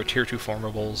do any other Tier 2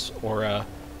 formables, or,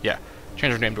 yeah,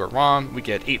 change our name to Aram. We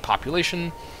get 8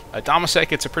 population. Dammâseq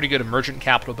gets a pretty good emergent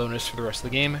capital bonus for the rest of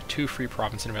the game, 2 free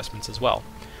province investments as well.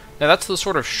 Now that's the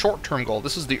sort of short-term goal.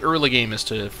 This is the early game, is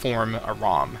to form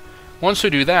Aram. Once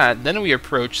we do that, then we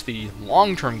approach the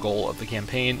long-term goal of the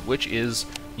campaign, which is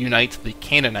unite the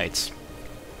Canaanites.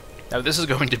 Now this is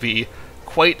going to be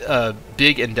quite a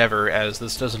big endeavor, as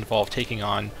this does involve taking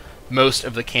on most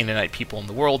of the Canaanite people in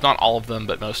the world. Not all of them,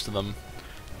 but most of them.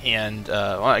 And,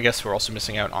 well, I guess we're also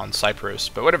missing out on Cyprus,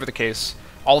 but whatever the case,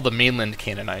 all the mainland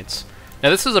Canaanites. Now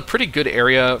this is a pretty good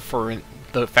area for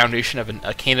the foundation of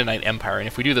a Canaanite empire, and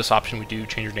if we do this option, we do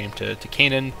change our name to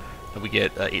Canaan, and we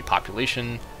get 8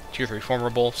 population, Tier 3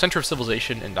 formable, Center of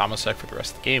Civilization, and Dammâseq for the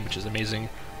rest of the game, which is amazing,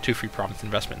 2 free province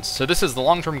investments. So this is the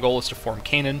long-term goal, is to form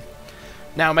Canaan.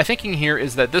 Now my thinking here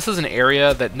is that this is an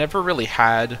area that never really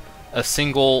had a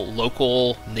single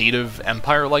local native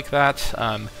empire like that.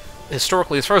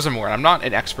 Historically, as far as I'm aware, I'm not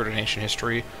an expert in ancient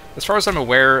history, as far as I'm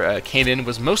aware, Canaan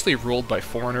was mostly ruled by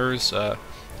foreigners.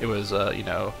 It was, you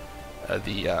know,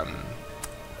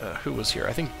 who was here?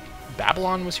 I think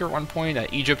Babylon was here at one point.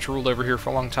 Egypt ruled over here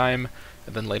for a long time,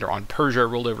 and then later on Persia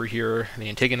ruled over here,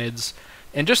 the Antigonids.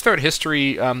 And just throughout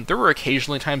history, there were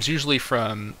occasionally times, usually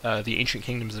from the ancient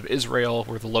kingdoms of Israel,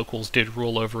 where the locals did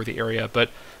rule over the area, but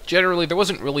generally there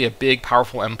wasn't really a big,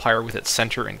 powerful empire with its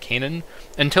center in Canaan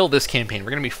until this campaign.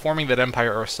 We're going to be forming that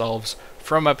empire ourselves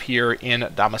from up here in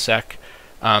Dammâseq.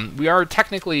 We are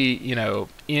technically, you know,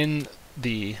 in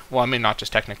the, well, I mean, not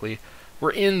just technically,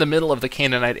 we're in the middle of the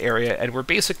Canaanite area, and we're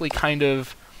basically kind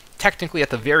of technically at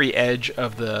the very edge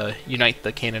of the Unite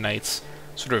the Canaanites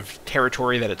sort of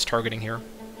territory that it's targeting here.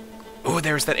 Oh,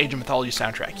 there's that Age of Mythology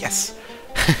soundtrack. Yes.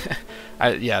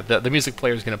 Yeah, the music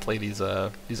player is going to play these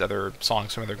other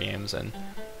songs from other games, and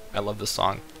I love this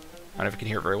song. I don't know if you can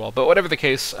hear it very well, but whatever the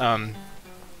case,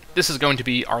 this is going to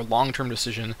be our long-term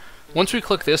decision. Once we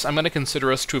click this, I'm going to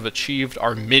consider us to have achieved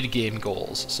our mid-game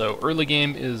goals. So early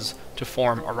game is to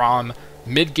form Aram,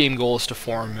 mid-game goal is to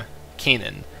form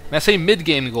Canaan. And I say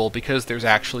mid-game goal because there's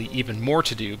actually even more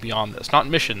to do beyond this. Not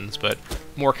missions, but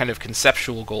more kind of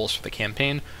conceptual goals for the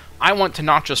campaign. I want to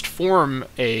not just form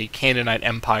a Canaanite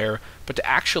empire, but to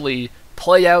actually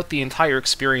play out the entire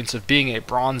experience of being a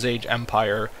Bronze Age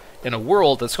empire in a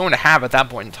world that's going to have, at that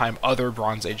point in time, other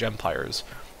Bronze Age empires.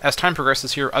 As time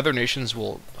progresses here, other nations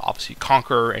will obviously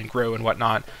conquer and grow and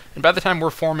whatnot, and by the time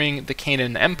we're forming the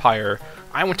Canaan Empire,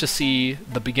 I want to see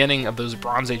the beginning of those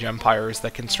Bronze Age empires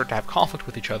that can start to have conflict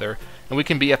with each other, and we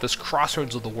can be at this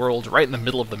crossroads of the world, right in the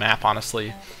middle of the map,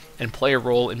 honestly, and play a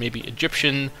role in maybe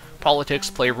Egyptian politics,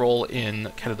 play a role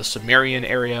in kind of the Sumerian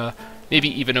area, maybe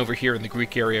even over here in the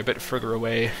Greek area, a bit further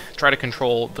away, try to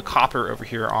control the copper over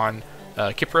here on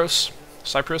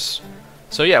Cyprus.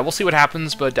 So yeah, we'll see what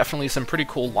happens, but definitely some pretty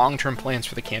cool long-term plans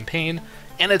for the campaign,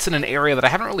 and it's in an area that I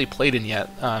haven't really played in yet.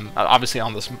 Obviously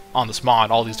on this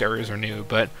mod, all these areas are new,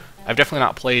 but I've definitely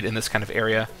not played in this kind of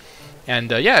area.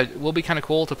 And yeah, it will be kind of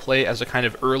cool to play as a kind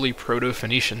of early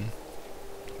Proto-Phoenician,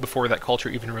 before that culture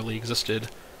even really existed.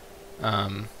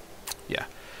 Yeah.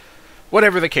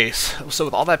 Whatever the case, so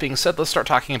with all that being said, let's start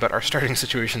talking about our starting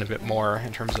situation a bit more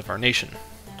in terms of our nation.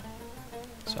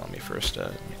 So let me first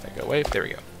make that go away. There we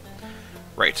go.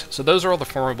 Right, so those are all the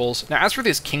formables. Now, as for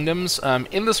these kingdoms,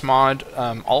 in this mod,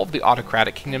 all of the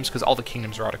autocratic kingdoms, because all the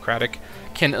kingdoms are autocratic,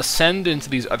 can ascend into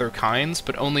these other kinds,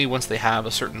 but only once they have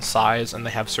a certain size and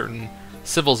they have certain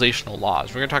civilizational laws.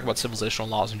 We're going to talk about civilizational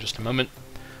laws in just a moment,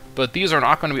 but these are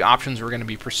not going to be options we're going to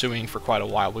be pursuing for quite a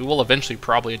while. We will eventually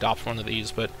probably adopt one of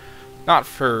these, but not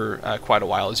for quite a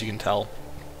while, as you can tell.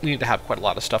 We need to have quite a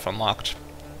lot of stuff unlocked.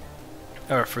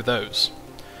 for those.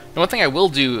 Now, one thing I will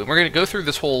do, we're going to go through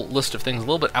this whole list of things a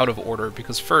little bit out of order,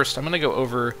 because first I'm going to go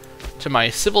over to my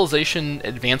Civilization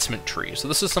Advancement tree. So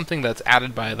this is something that's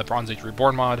added by the Bronze Age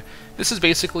Reborn mod. This is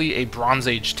basically a Bronze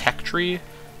Age tech tree.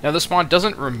 Now, this mod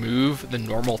doesn't remove the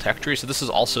normal tech tree, so this is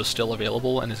also still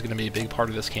available and is going to be a big part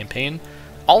of this campaign.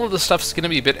 All of this stuff is going to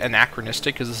be a bit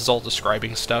anachronistic, because this is all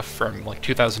describing stuff from like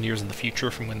 2,000 years in the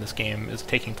future from when this game is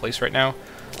taking place right now.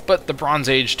 But the Bronze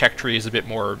Age tech tree is a bit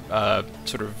more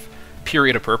sort of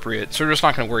period appropriate, so we're just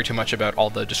not going to worry too much about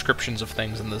all the descriptions of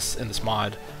things in this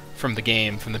mod from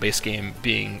the base game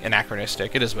being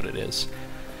anachronistic. It is what it is.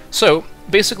 So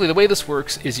basically the way this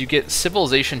works is you get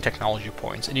civilization technology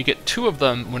points, and you get 2 of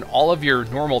them when all of your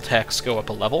normal techs go up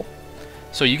a level.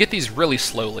 So you get these really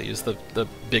slowly is the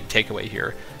big takeaway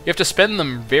here. You have to spend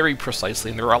them very precisely,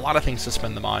 and there are a lot of things to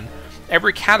spend them on.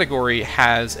 Every category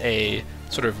has a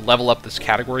sort of level up this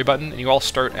category button, and you all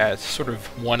start at sort of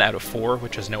 1 out of 4,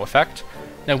 which has no effect.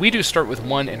 Now, we do start with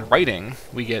 1 in writing.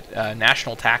 We get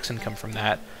national tax income from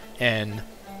that, and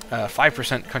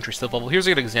 5% country civ level. Here's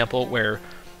a good example where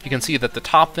you can see that the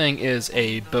top thing is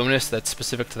a bonus that's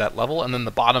specific to that level, and then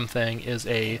the bottom thing is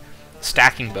a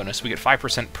stacking bonus. We get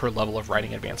 5% per level of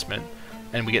writing advancement,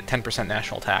 and we get 10%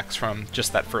 national tax from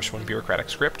just that first one, bureaucratic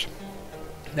script.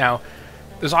 Now,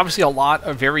 there's obviously a lot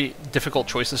of very difficult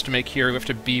choices to make here. We have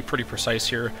to be pretty precise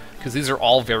here, because these are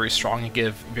all very strong and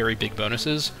give very big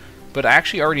bonuses. But I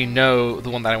actually already know the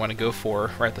one that I want to go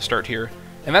for right at the start here,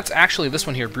 and that's actually this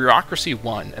one here, Bureaucracy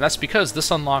 1. And that's because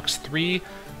this unlocks 3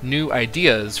 new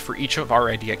ideas for each of our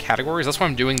idea categories. That's why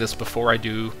I'm doing this before I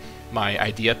do my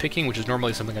idea picking, which is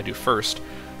normally something I do first,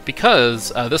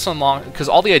 because because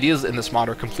all the ideas in this mod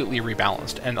are completely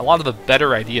rebalanced, and a lot of the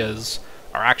better ideas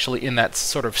are actually in that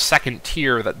sort of second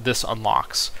tier that this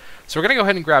unlocks. So we're going to go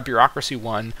ahead and grab Bureaucracy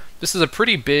 1. This is a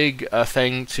pretty big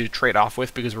thing to trade off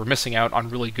with, because we're missing out on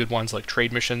really good ones like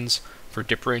trade missions for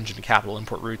dip range and capital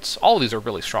import routes. All of these are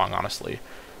really strong, honestly.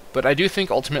 But I do think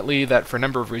ultimately that for a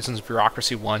number of reasons,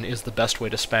 Bureaucracy 1 is the best way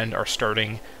to spend our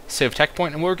starting Civ tech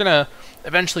point, and we're going to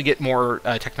eventually get more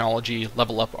technology,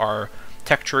 level up our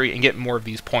tech tree, and get more of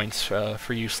these points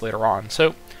for use later on.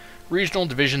 So, regional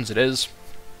divisions it is.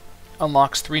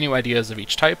 Unlocks 3 new ideas of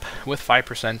each type, with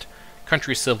 5%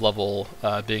 country civ level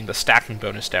being the stacking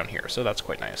bonus down here, so that's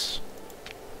quite nice.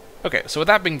 Okay, so with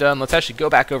that being done, let's actually go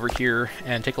back over here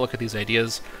and take a look at these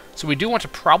ideas. So we do want to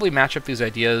probably match up these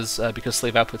ideas because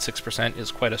slave output 6%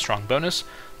 is quite a strong bonus,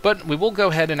 but we will go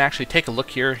ahead and actually take a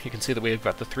look here. You can see that we've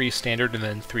got the 3 standard and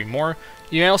then 3 more.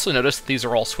 You may also notice that these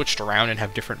are all switched around and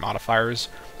have different modifiers.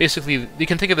 Basically, you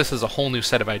can think of this as a whole new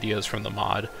set of ideas from the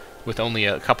mod, with only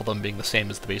a couple of them being the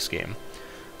same as the base game.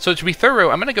 So to be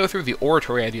thorough, I'm going to go through the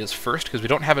oratory ideas first, because we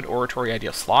don't have an oratory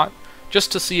idea slot,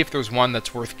 just to see if there's one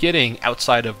that's worth getting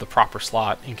outside of the proper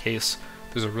slot in case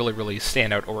there's a really, really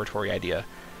standout oratory idea.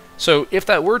 So if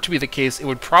that were to be the case, it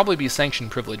would probably be sanction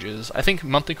privileges. I think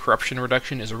monthly corruption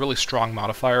reduction is a really strong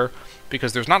modifier,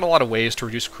 because there's not a lot of ways to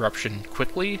reduce corruption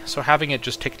quickly, so having it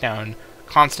just tick down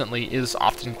constantly is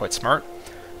often quite smart.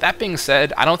 That being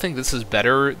said, I don't think this is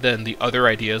better than the other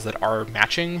ideas that are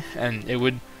matching, and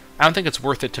I don't think it's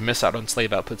worth it to miss out on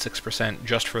slave output 6%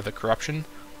 just for the corruption,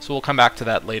 so we'll come back to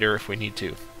that later if we need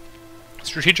to.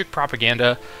 Strategic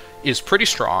propaganda is pretty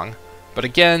strong, but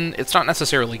again, it's not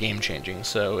necessarily game-changing,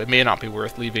 so it may not be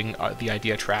worth leaving the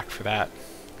idea track for that.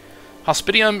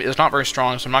 Hospitium is not very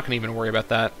strong, so I'm not going to even worry about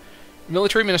that.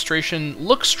 Military administration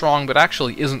looks strong, but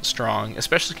actually isn't strong,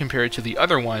 especially compared to the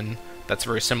other one that's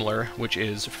very similar, which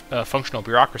is functional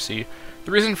bureaucracy.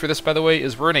 The reason for this, by the way,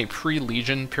 is we're in a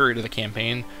pre-Legion period of the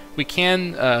campaign. We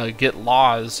can get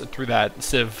laws through that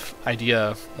Civ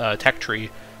idea tech tree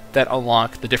that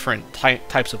unlock the different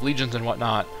types of legions and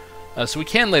whatnot. So we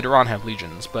can later on have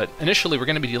legions, but initially we're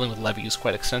going to be dealing with levies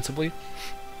quite extensively.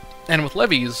 And with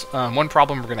levies, one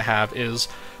problem we're going to have is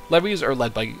levies are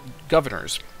led by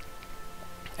governors.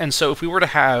 And so if we were to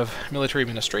have military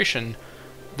administration,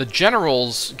 the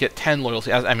generals get 10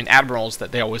 loyalty. I mean, admirals,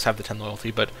 that they always have the 10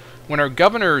 loyalty, but when our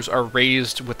governors are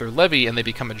raised with their levy and they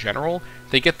become a general,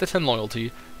 they get the 10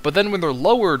 loyalty, but then when they're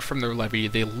lowered from their levy,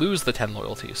 they lose the 10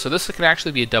 loyalty. So this can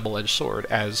actually be a double-edged sword,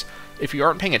 as if you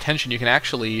aren't paying attention, you can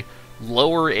actually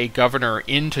lower a governor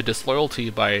into disloyalty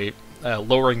by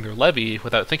lowering their levy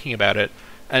without thinking about it,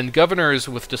 and governors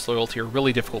with disloyalty are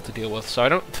really difficult to deal with, so I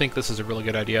don't think this is a really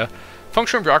good idea.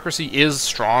 Functional bureaucracy is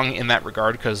strong in that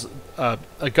regard, because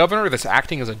a governor that's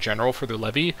acting as a general for their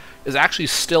levy is actually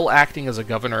still acting as a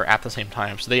governor at the same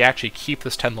time, so they actually keep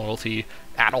this 10 loyalty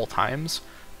at all times.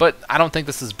 But I don't think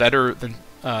this is better than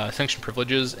sanction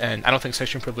privileges, and I don't think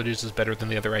sanction privileges is better than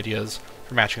the other ideas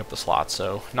for matching up the slots,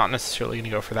 so not necessarily going to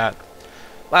go for that.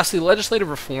 Lastly, legislative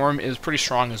reform is pretty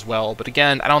strong as well, but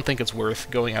again, I don't think it's worth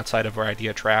going outside of our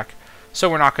idea track, so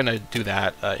we're not going to do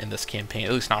that in this campaign,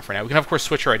 at least not for now. We can of course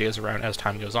switch our ideas around as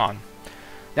time goes on.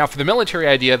 Now for the military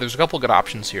idea, there's a couple good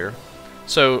options here.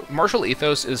 So martial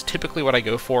ethos is typically what I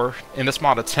go for. In this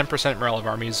mod, it's 10% morale of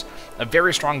armies, a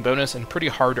very strong bonus and pretty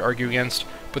hard to argue against,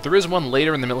 but there is one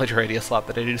later in the military idea slot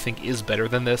that I do think is better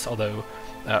than this, although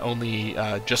only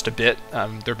just a bit.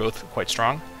 They're both quite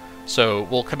strong. So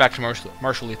we'll come back to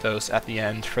martial ethos at the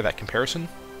end for that comparison.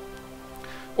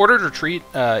 Ordered retreat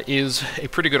is a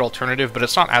pretty good alternative, but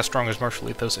it's not as strong as martial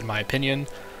ethos in my opinion.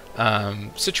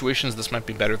 Situations this might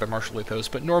be better than martial ethos,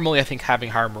 but normally I think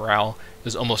having higher morale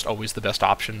is almost always the best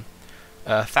option.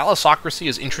 Thalassocracy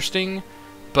is interesting,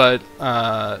 but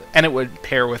and it would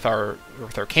pair with our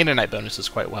Canaanite bonuses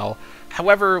quite well.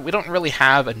 However, we don't really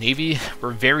have a navy.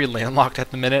 We're very landlocked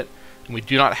at the minute, and we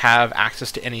do not have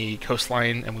access to any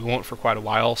coastline, and we won't for quite a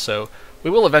while. So we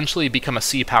will eventually become a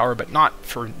sea power, but not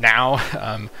for now.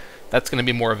 That's going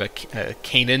to be more of a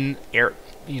Canaan era,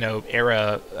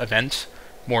 era event,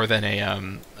 more than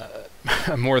a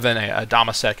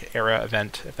Dammâseq era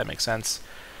event, if that makes sense.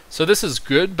 So this is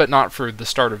good, but not for the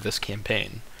start of this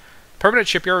campaign. Permanent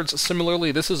shipyards,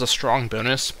 similarly, this is a strong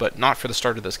bonus, but not for the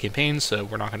start of this campaign, so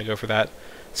we're not going to go for that.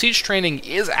 Siege training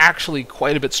is actually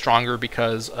quite a bit stronger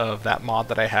because of that mod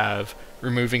that I have,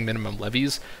 removing minimum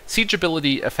levies. Siege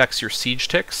ability affects your siege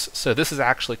ticks, so this is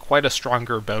actually quite a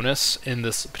stronger bonus in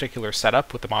this particular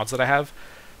setup with the mods that I have.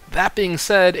 That being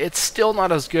said, it's still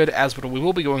not as good as what we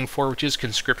will be going for, which is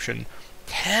conscription.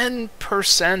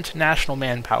 10% national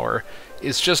manpower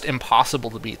is just impossible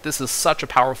to beat. This is such a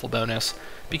powerful bonus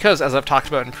because, as I've talked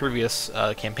about in previous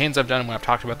campaigns I've done when I've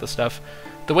talked about this stuff,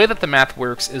 the way that the math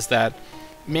works is that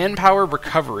manpower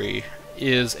recovery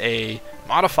is a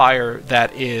modifier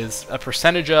that is a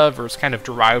percentage of, or is kind of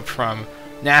derived from,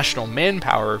 national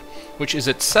manpower, which is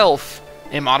itself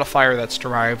a modifier that's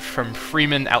derived from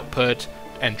freeman output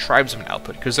and tribesman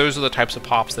output, because those are the types of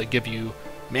pops that give you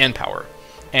manpower.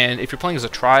 And if you're playing as a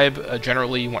tribe,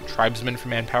 generally you want tribesmen for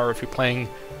manpower. If you're playing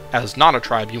as not a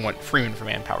tribe, you want freemen for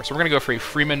manpower. So we're going to go for a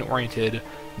freeman-oriented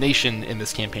nation in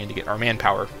this campaign to get our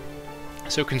manpower.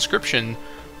 So conscription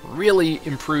really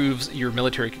improves your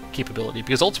military capability,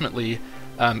 because ultimately,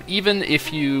 even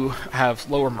if you have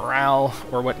lower morale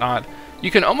or whatnot,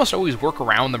 you can almost always work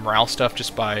around the morale stuff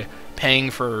just by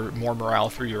paying for more morale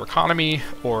through your economy,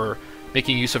 or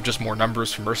making use of just more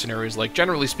numbers from mercenaries. Like,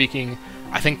 generally speaking,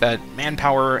 I think that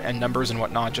manpower and numbers and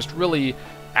whatnot just really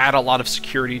add a lot of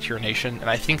security to your nation, and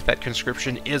I think that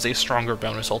conscription is a stronger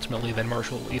bonus ultimately than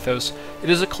martial ethos. It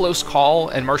is a close call,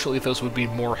 and martial ethos would be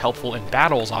more helpful in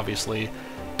battles, obviously,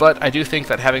 but I do think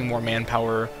that having more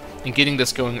manpower and getting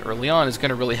this going early on is going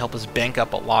to really help us bank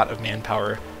up a lot of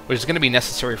manpower, which is going to be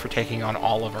necessary for taking on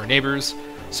all of our neighbors.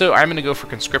 So I'm going to go for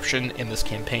conscription in this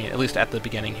campaign, at least at the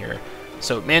beginning here.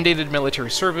 So mandated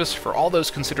military service for all those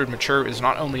considered mature is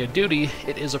not only a duty,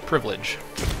 it is a privilege.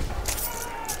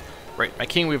 Right, my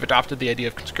king, we've adopted the idea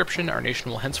of conscription. Our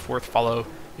nation will henceforth follow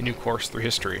a new course through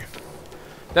history.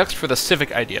 Next, for the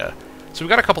civic idea. So we've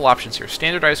got a couple options here.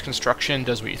 Standardized construction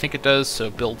does what you think it does,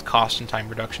 so build cost and time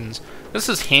reductions. This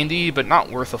is handy, but not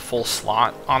worth a full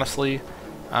slot, honestly.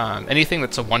 Anything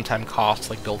that's a one-time cost,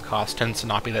 like build cost, tends to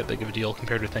not be that big of a deal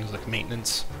compared to things like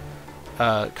maintenance.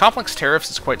 Complex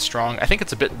tariffs is quite strong. I think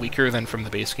it's a bit weaker than from the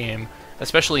base game,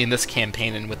 especially in this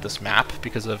campaign and with this map,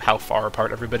 because of how far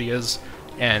apart everybody is,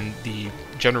 and the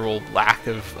general lack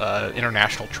of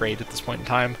international trade at this point in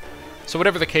time. So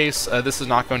whatever the case, this is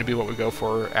not going to be what we go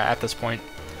for at this point.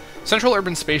 Central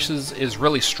urban spaces is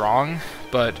really strong,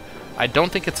 but I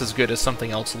don't think it's as good as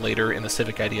something else later in the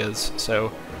civic ideas.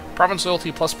 So province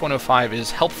loyalty plus 0.05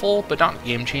 is helpful, but not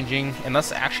game-changing, and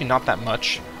that's actually not that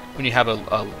much when you have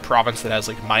a province that has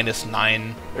like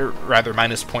 -9, or rather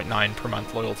 -0.9 per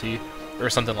month loyalty, or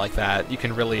something like that. You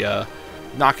can really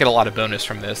not get a lot of bonus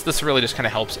from this. This really just kind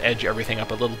of helps edge everything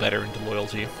up a little better into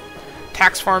loyalty.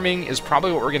 Tax farming is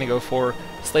probably what we're going to go for.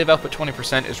 Slave output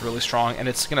 20% is really strong, and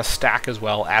it's going to stack as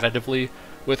well additively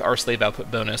with our slave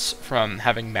output bonus from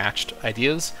having matched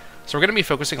ideas. So we're going to be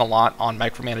focusing a lot on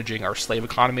micromanaging our slave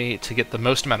economy to get the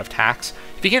most amount of tax.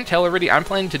 If you can't tell already, I'm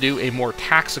planning to do a more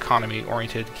tax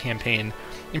economy-oriented campaign.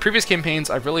 In previous campaigns,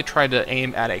 I've really tried to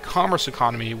aim at a commerce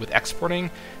economy with exporting.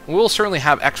 And we'll certainly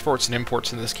have exports and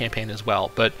imports in this campaign as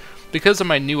well, but because of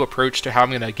my new approach to how I'm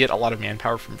going to get a lot of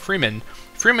manpower from freemen,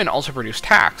 freemen also produce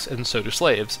tax, and so do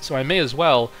slaves, so I may as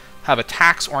well have a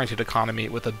tax-oriented economy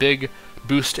with a big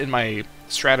boost in my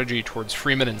strategy towards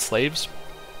freemen and slaves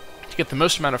to get the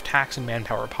most amount of tax and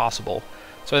manpower possible.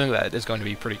 So I think that is going to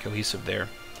be pretty cohesive there.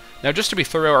 Now, just to be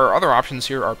thorough, our other options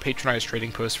here are patronized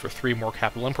trading posts for 3 more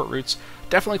capital import routes.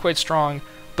 Definitely quite strong,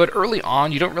 but early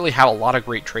on, you don't really have a lot of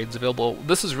great trades available.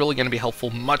 This is really going to be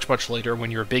helpful much, much later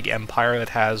when you're a big empire that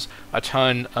has a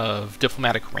ton of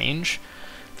diplomatic range.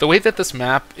 The way that this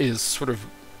map is sort of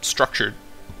structured,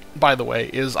 by the way,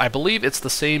 is I believe it's the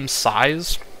same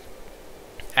size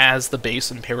as the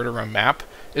base Imperator Rome map.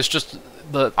 It's just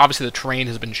obviously the terrain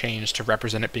has been changed to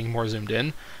represent it being more zoomed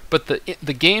in, but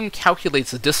the game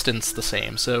calculates the distance the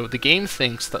same. So the game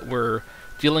thinks that we're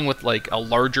dealing with like a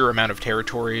larger amount of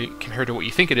territory compared to what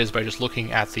you think it is by just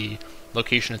looking at the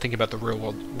location and thinking about the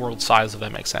real world size, if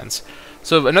that makes sense.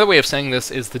 So another way of saying this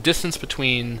is the distance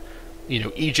between, you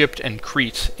know, Egypt and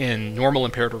Crete in normal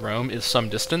Imperator Rome is some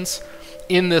distance.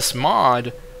 In this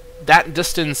mod, that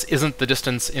distance isn't the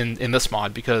distance in this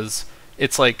mod, because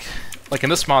it's like in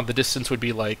this mod the distance would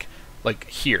be like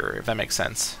here, if that makes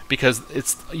sense, because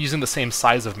it's using the same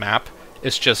size of map.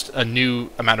 It's just a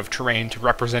new amount of terrain to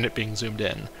represent it being zoomed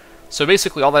in. So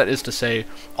basically all that is to say,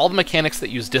 all the mechanics that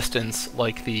use distance,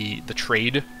 like the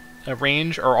trade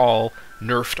range, are all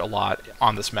nerfed a lot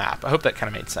on this map. I hope that kind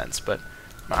of made sense, but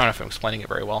I don't know if I'm explaining it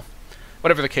very well.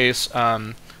 Whatever the case,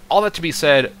 all that to be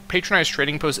said, patronized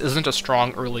trading post isn't a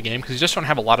strong early game because you just don't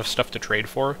have a lot of stuff to trade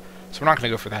for, so we're not going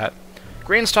to go for that.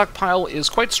 Grain stockpile is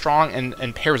quite strong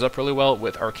and pairs up really well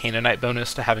with our Canaanite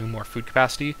bonus to having more food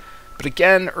capacity. But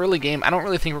again, early game, I don't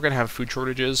really think we're going to have food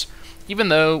shortages, even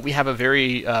though we have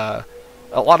a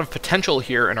lot of potential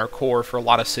here in our core for a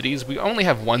lot of cities. We only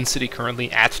have one city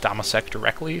currently at Dammâseq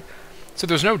directly, so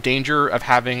there's no danger of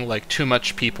having like too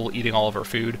much people eating all of our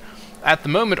food. At the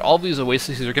moment, all of these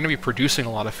oases are going to be producing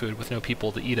a lot of food with no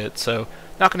people to eat it, so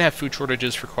not going to have food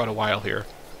shortages for quite a while here.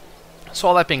 So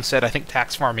all that being said, I think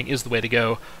tax farming is the way to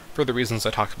go for the reasons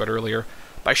I talked about earlier.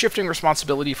 By shifting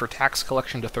responsibility for tax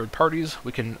collection to third parties,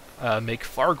 we can make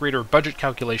far greater budget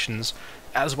calculations,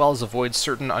 as well as avoid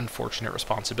certain unfortunate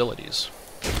responsibilities.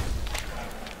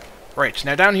 Right,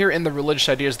 now down here in the religious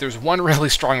ideas, there's one really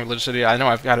strong religious idea. I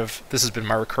know this has been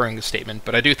my recurring statement,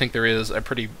 but I do think there is a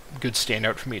pretty good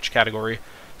standout from each category.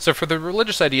 So for the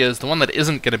religious ideas, the one that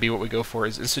isn't going to be what we go for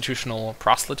is institutional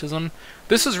proselytism.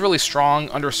 This is really strong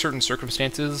under certain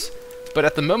circumstances, but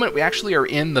at the moment we actually are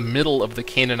in the middle of the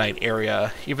Canaanite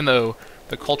area, even though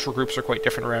the cultural groups are quite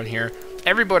different around here.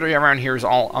 Everybody around here is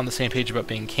all on the same page about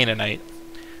being Canaanite.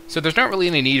 So there's not really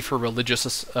any need for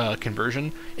religious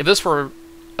conversion. If this were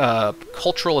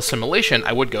cultural assimilation,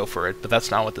 I would go for it, but that's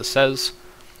not what this says.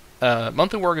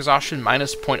 Monthly war exhaustion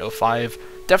minus 0.05.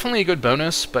 Definitely a good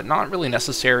bonus, but not really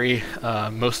necessary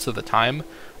most of the time.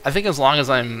 I think as long as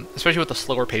especially with the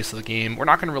slower pace of the game, we're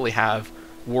not going to really have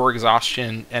war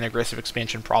exhaustion and aggressive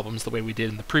expansion problems the way we did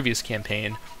in the previous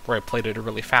campaign, where I played at a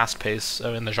really fast pace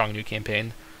in the Xiongnu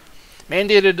campaign.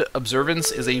 Mandated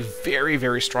observance is a very,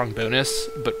 very strong bonus,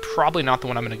 but probably not the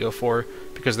one I'm going to go for,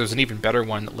 because there's an even better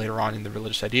one later on in the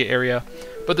religious idea area.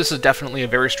 But this is definitely a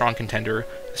very strong contender,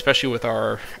 especially with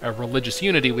our religious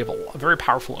unity. We have a very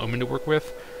powerful omen to work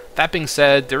with. That being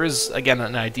said, there is, again,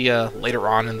 an idea later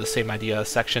on in the same idea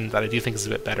section that I do think is a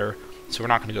bit better, so we're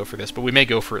not going to go for this, but we may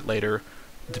go for it later,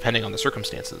 depending on the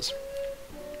circumstances.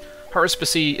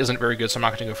 Haruspicy isn't very good, so I'm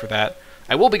not going to go for that.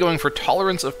 I will be going for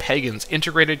Tolerance of Pagans,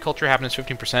 Integrated Culture Happiness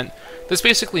 15%. This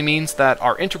basically means that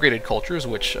our integrated cultures,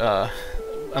 which,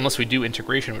 unless we do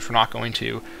integration, which we're not going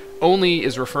to, only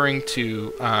is referring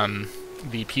to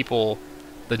the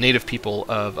native people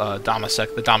of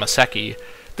Dammâseq, the Dammâseqi.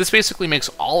 This basically makes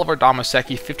all of our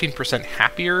Dammâseqi 15%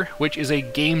 happier, which is a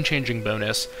game-changing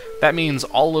bonus. That means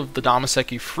all of the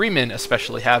Dammâseqi freemen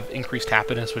especially have increased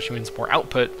happiness, which means more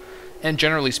output. And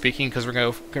generally speaking, because we're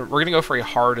going to go for a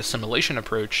hard assimilation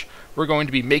approach, we're going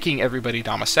to be making everybody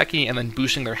Dammâseqi and then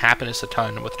boosting their happiness a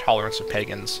ton with Tolerance of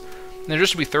Pagans. Now,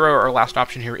 just to be thorough, our last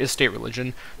option here is State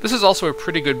Religion. This is also a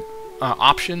pretty good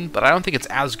option, but I don't think it's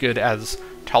as good as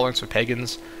Tolerance of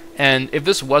Pagans. And if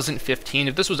this wasn't 15,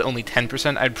 if this was only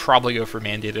 10%, I'd probably go for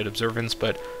Mandated Observance,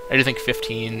 but I do think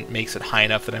 15 makes it high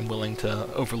enough that I'm willing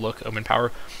to overlook Omen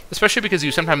Power, especially because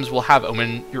you sometimes will have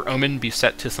your Omen be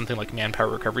set to something like Manpower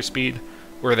Recovery Speed,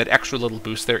 where that extra little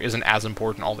boost there isn't as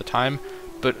important all the time.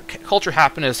 But Culture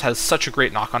Happiness has such a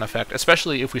great knock-on effect,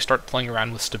 especially if we start playing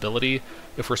around with stability.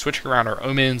 If we're switching around our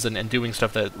omens and doing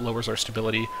stuff that lowers our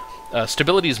stability.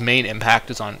 Stability's main impact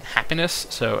is on happiness,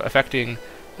 so affecting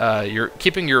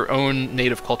keeping your own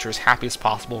native culture as happy as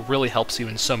possible really helps you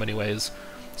in so many ways.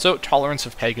 So Tolerance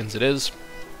of Pagans it is.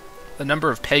 The number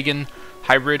of pagan,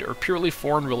 hybrid, or purely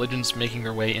foreign religions making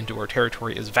their way into our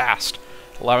territory is vast.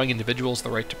 Allowing individuals the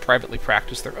right to privately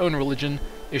practice their own religion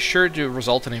is sure to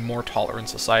result in a more tolerant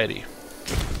society.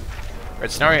 Right,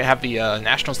 so now we have the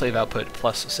national slave output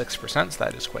plus 6%, so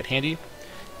that is quite handy.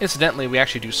 Incidentally, we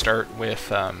actually do start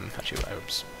with, actually I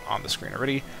was on the screen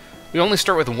already, we only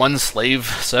start with one slave,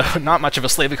 so not much of a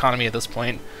slave economy at this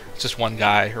point. It's just one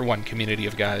guy, or one community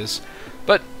of guys.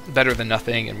 But better than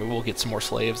nothing, and we will get some more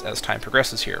slaves as time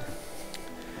progresses here.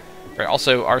 Right,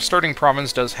 also, our starting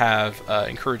province does have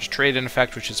encouraged trade in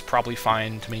effect, which is probably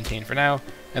fine to maintain for now,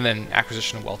 and then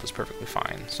acquisition of wealth is perfectly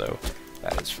fine, so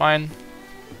that is fine.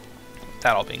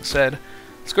 That all being said,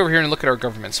 let's go over here and look at our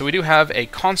government. So we do have a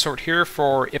consort here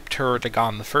for Imperator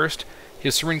Dagon I.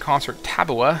 His serene consort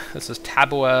Tabua. This is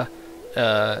Tabua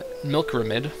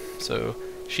Milkramid. So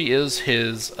she is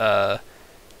his, let's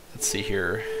see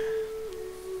here.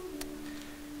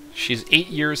 She's 8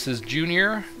 years his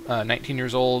junior, 19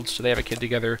 years old, so they have a kid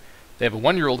together. They have a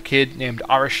 1-year-old kid named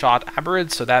Arashat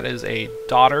Abarid, so that is a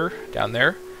daughter down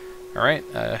there. Alright,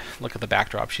 look at the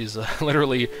backdrop. She's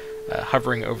literally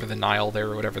hovering over the Nile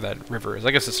there, or whatever that river is.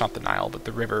 I guess it's not the Nile, but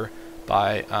the river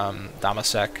by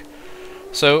Dammâseq.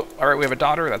 So, alright, we have a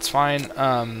daughter, that's fine.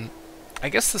 I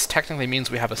guess this technically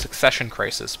means we have a succession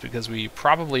crisis, because we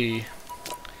probably...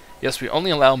 Yes, we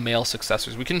only allow male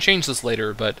successors. We can change this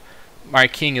later, but my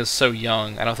king is so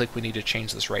young, I don't think we need to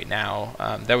change this right now.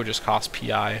 That would just cost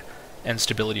PI and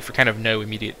stability for kind of no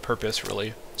immediate purpose,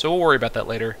 really. So we'll worry about that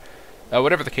later.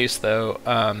 Whatever the case, though,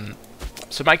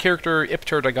 so my character,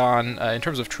 Imperator Dagon, in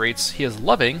terms of traits, he is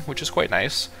loving, which is quite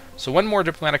nice. So one more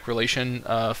diplomatic relation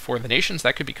for the nations,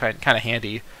 that could be kind of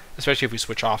handy, especially if we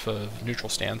switch off of neutral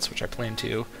stance, which I plan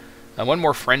to. One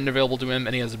more friend available to him,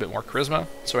 and he has a bit more charisma.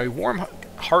 So a warm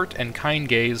heart and kind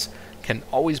gaze can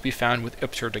always be found with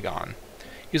Imperator Dagon.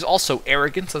 He's also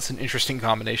arrogant, so that's an interesting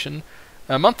combination.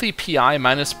 Monthly PI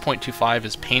minus 0.25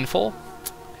 is painful.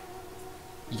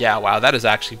 Yeah, wow, that is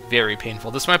actually very painful.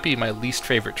 This might be my least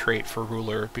favorite trait for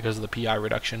ruler because of the PI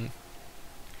reduction.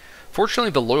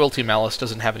 Fortunately, the loyalty malice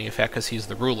doesn't have any effect because he's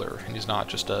the ruler, and he's not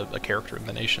just a character in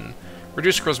the nation.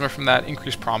 Reduced charisma from that,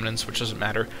 increased prominence, which doesn't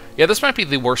matter. Yeah, this might be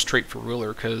the worst trait for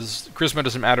ruler, because charisma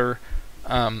doesn't matter.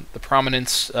 The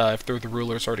prominence, if they're the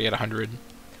ruler, is already at 100,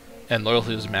 and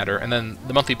loyalty doesn't matter. And then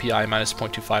the monthly PI minus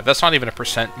 0.25. That's not even a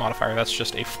percent modifier, that's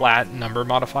just a flat number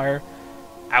modifier.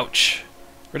 Ouch.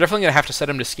 We're definitely going to have to set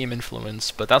him to scheme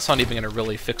influence, but that's not even going to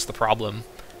really fix the problem.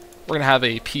 We're going to have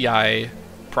a PI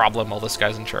problem while this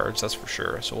guy's in charge, that's for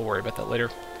sure, so we'll worry about that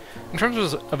later. In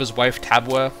terms of his wife,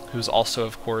 Tabua, who's also,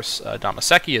 of course,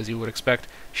 Dammâseq, as you would expect,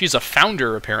 she's a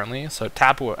founder, apparently, so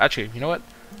Tabua... Actually, you know what?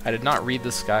 I did not read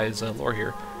this guy's lore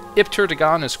here. Imperator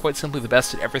Dagon is quite simply the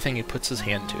best at everything he puts his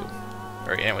hand to.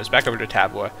 Alright, anyways, back over to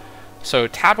Tabua. So,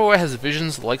 Tabua has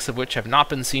visions the likes of which have not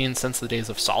been seen since the days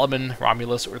of Solomon,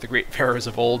 Romulus, or the great pharaohs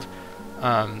of old.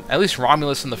 At least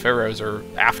Romulus and the pharaohs are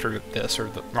after this, or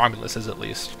Romulus is at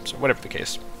least, so whatever the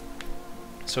case.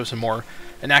 So some more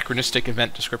anachronistic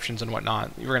event descriptions and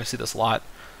whatnot. You're going to see this a lot.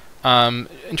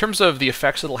 In terms of the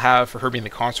effects it'll have for her being the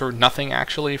consort, nothing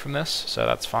actually from this, so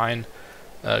that's fine.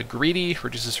 Greedy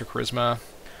reduces her charisma.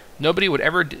 Nobody would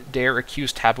ever dare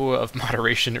accuse Tabua of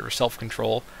moderation or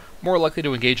self-control. More likely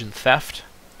to engage in theft.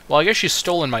 Well, I guess she's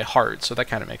stolen my heart, so that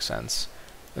kind of makes sense.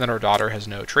 And then our daughter has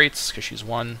no traits, because she's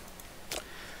 1.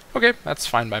 Okay, that's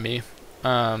fine by me.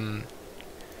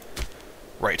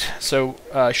 Right, so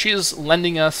she's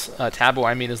lending us, Tabua,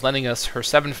 I mean, is lending us her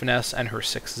 7 finesse and her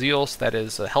 6 zeal, so that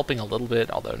is helping a little bit,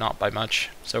 although not by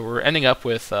much. So we're ending up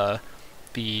with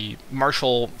the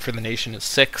martial for the nation is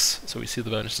 6, so we see the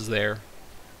bonuses there.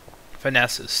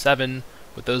 Finesse is 7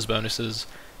 with those bonuses.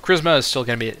 Charisma is still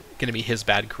going to be his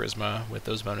bad charisma with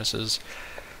those bonuses.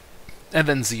 And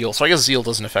then zeal. So I guess zeal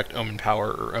doesn't affect omen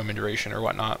power or omen duration or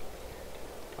whatnot.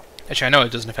 Actually, I know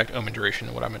it doesn't affect omen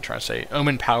duration, what I'm trying to say.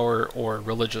 Omen power or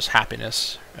religious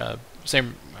happiness.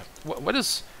 Same. What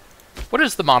is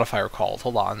the modifier called?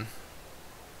 Hold on.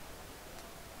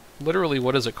 Literally,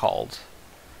 what is it called?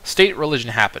 State,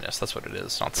 religion, happiness. That's what it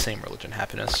is. Not same religion,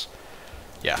 happiness.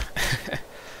 Yeah.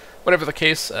 Whatever the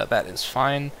case, that is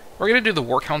fine. We're going to do the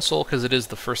War Council because it is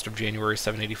the 1st of January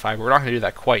 785. We're not going to do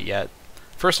that quite yet.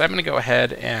 First, I'm going to go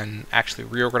ahead and actually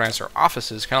reorganize our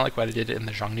offices, kind of like what I did in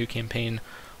the Xiongnu campaign.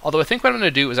 Although I think what I'm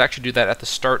going to do is actually do that at the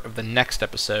start of the next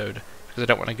episode, because I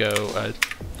don't want to go...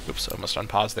 oops, I almost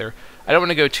unpaused there. I don't want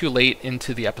to go too late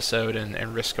into the episode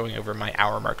and risk going over my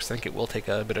hour marks. I think it will take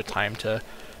a bit of time to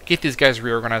get these guys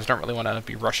reorganized. I don't really want to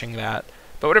be rushing that.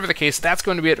 But whatever the case, that's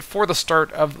going to be it for the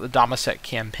start of the Dammâseq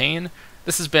campaign.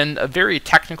 This has been a very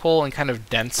technical and kind of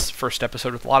dense first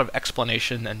episode with a lot of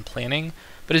explanation and planning.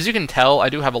 But as you can tell, I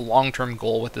do have a long-term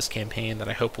goal with this campaign that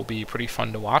I hope will be pretty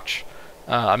fun to watch.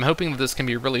 I'm hoping that this can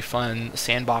be a really fun,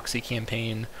 sandboxy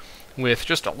campaign with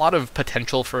just a lot of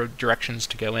potential for directions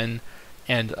to go in.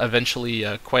 and eventually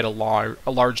quite a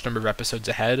large number of episodes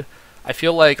ahead. I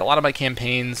feel like a lot of my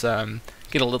campaigns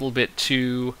get a little bit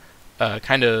too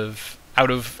kind of out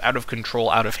of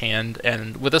control, out of hand,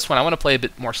 and with this one I want to play a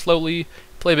bit more slowly,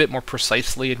 play a bit more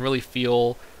precisely, and really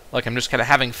feel like I'm just kind of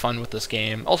having fun with this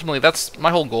game. Ultimately, that's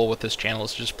my whole goal with this channel,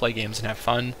 is to just play games and have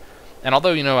fun. And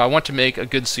although, you know, I want to make a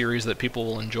good series that people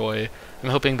will enjoy, I'm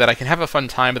hoping that I can have a fun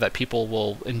time, but that people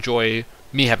will enjoy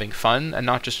me having fun, and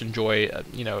not just enjoy,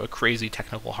 you know, a crazy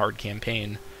technical hard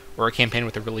campaign, or a campaign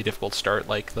with a really difficult start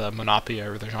like the Monopia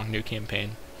or the Xiongnu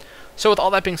campaign. So with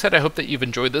all that being said, I hope that you've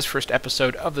enjoyed this first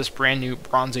episode of this brand new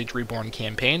Bronze Age Reborn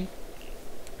campaign.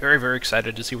 Very, very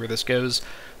excited to see where this goes.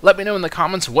 Let me know in the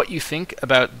comments what you think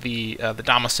about the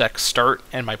Dammâseq start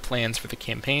and my plans for the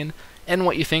campaign, and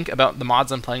what you think about the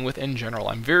mods I'm playing with in general.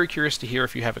 I'm very curious to hear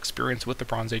if you have experience with the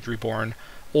Bronze Age Reborn,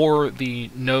 or the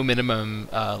no minimum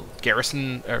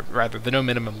garrison, or rather the no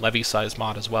minimum levy size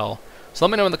mod as well. So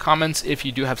let me know in the comments if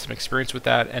you do have some experience with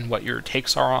that and what your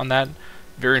takes are on that.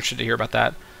 Very interested to hear about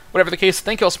that. Whatever the case,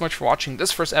 thank you all so much for watching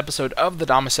this first episode of the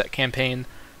Dammâseq campaign,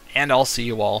 and I'll see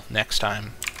you all next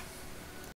time.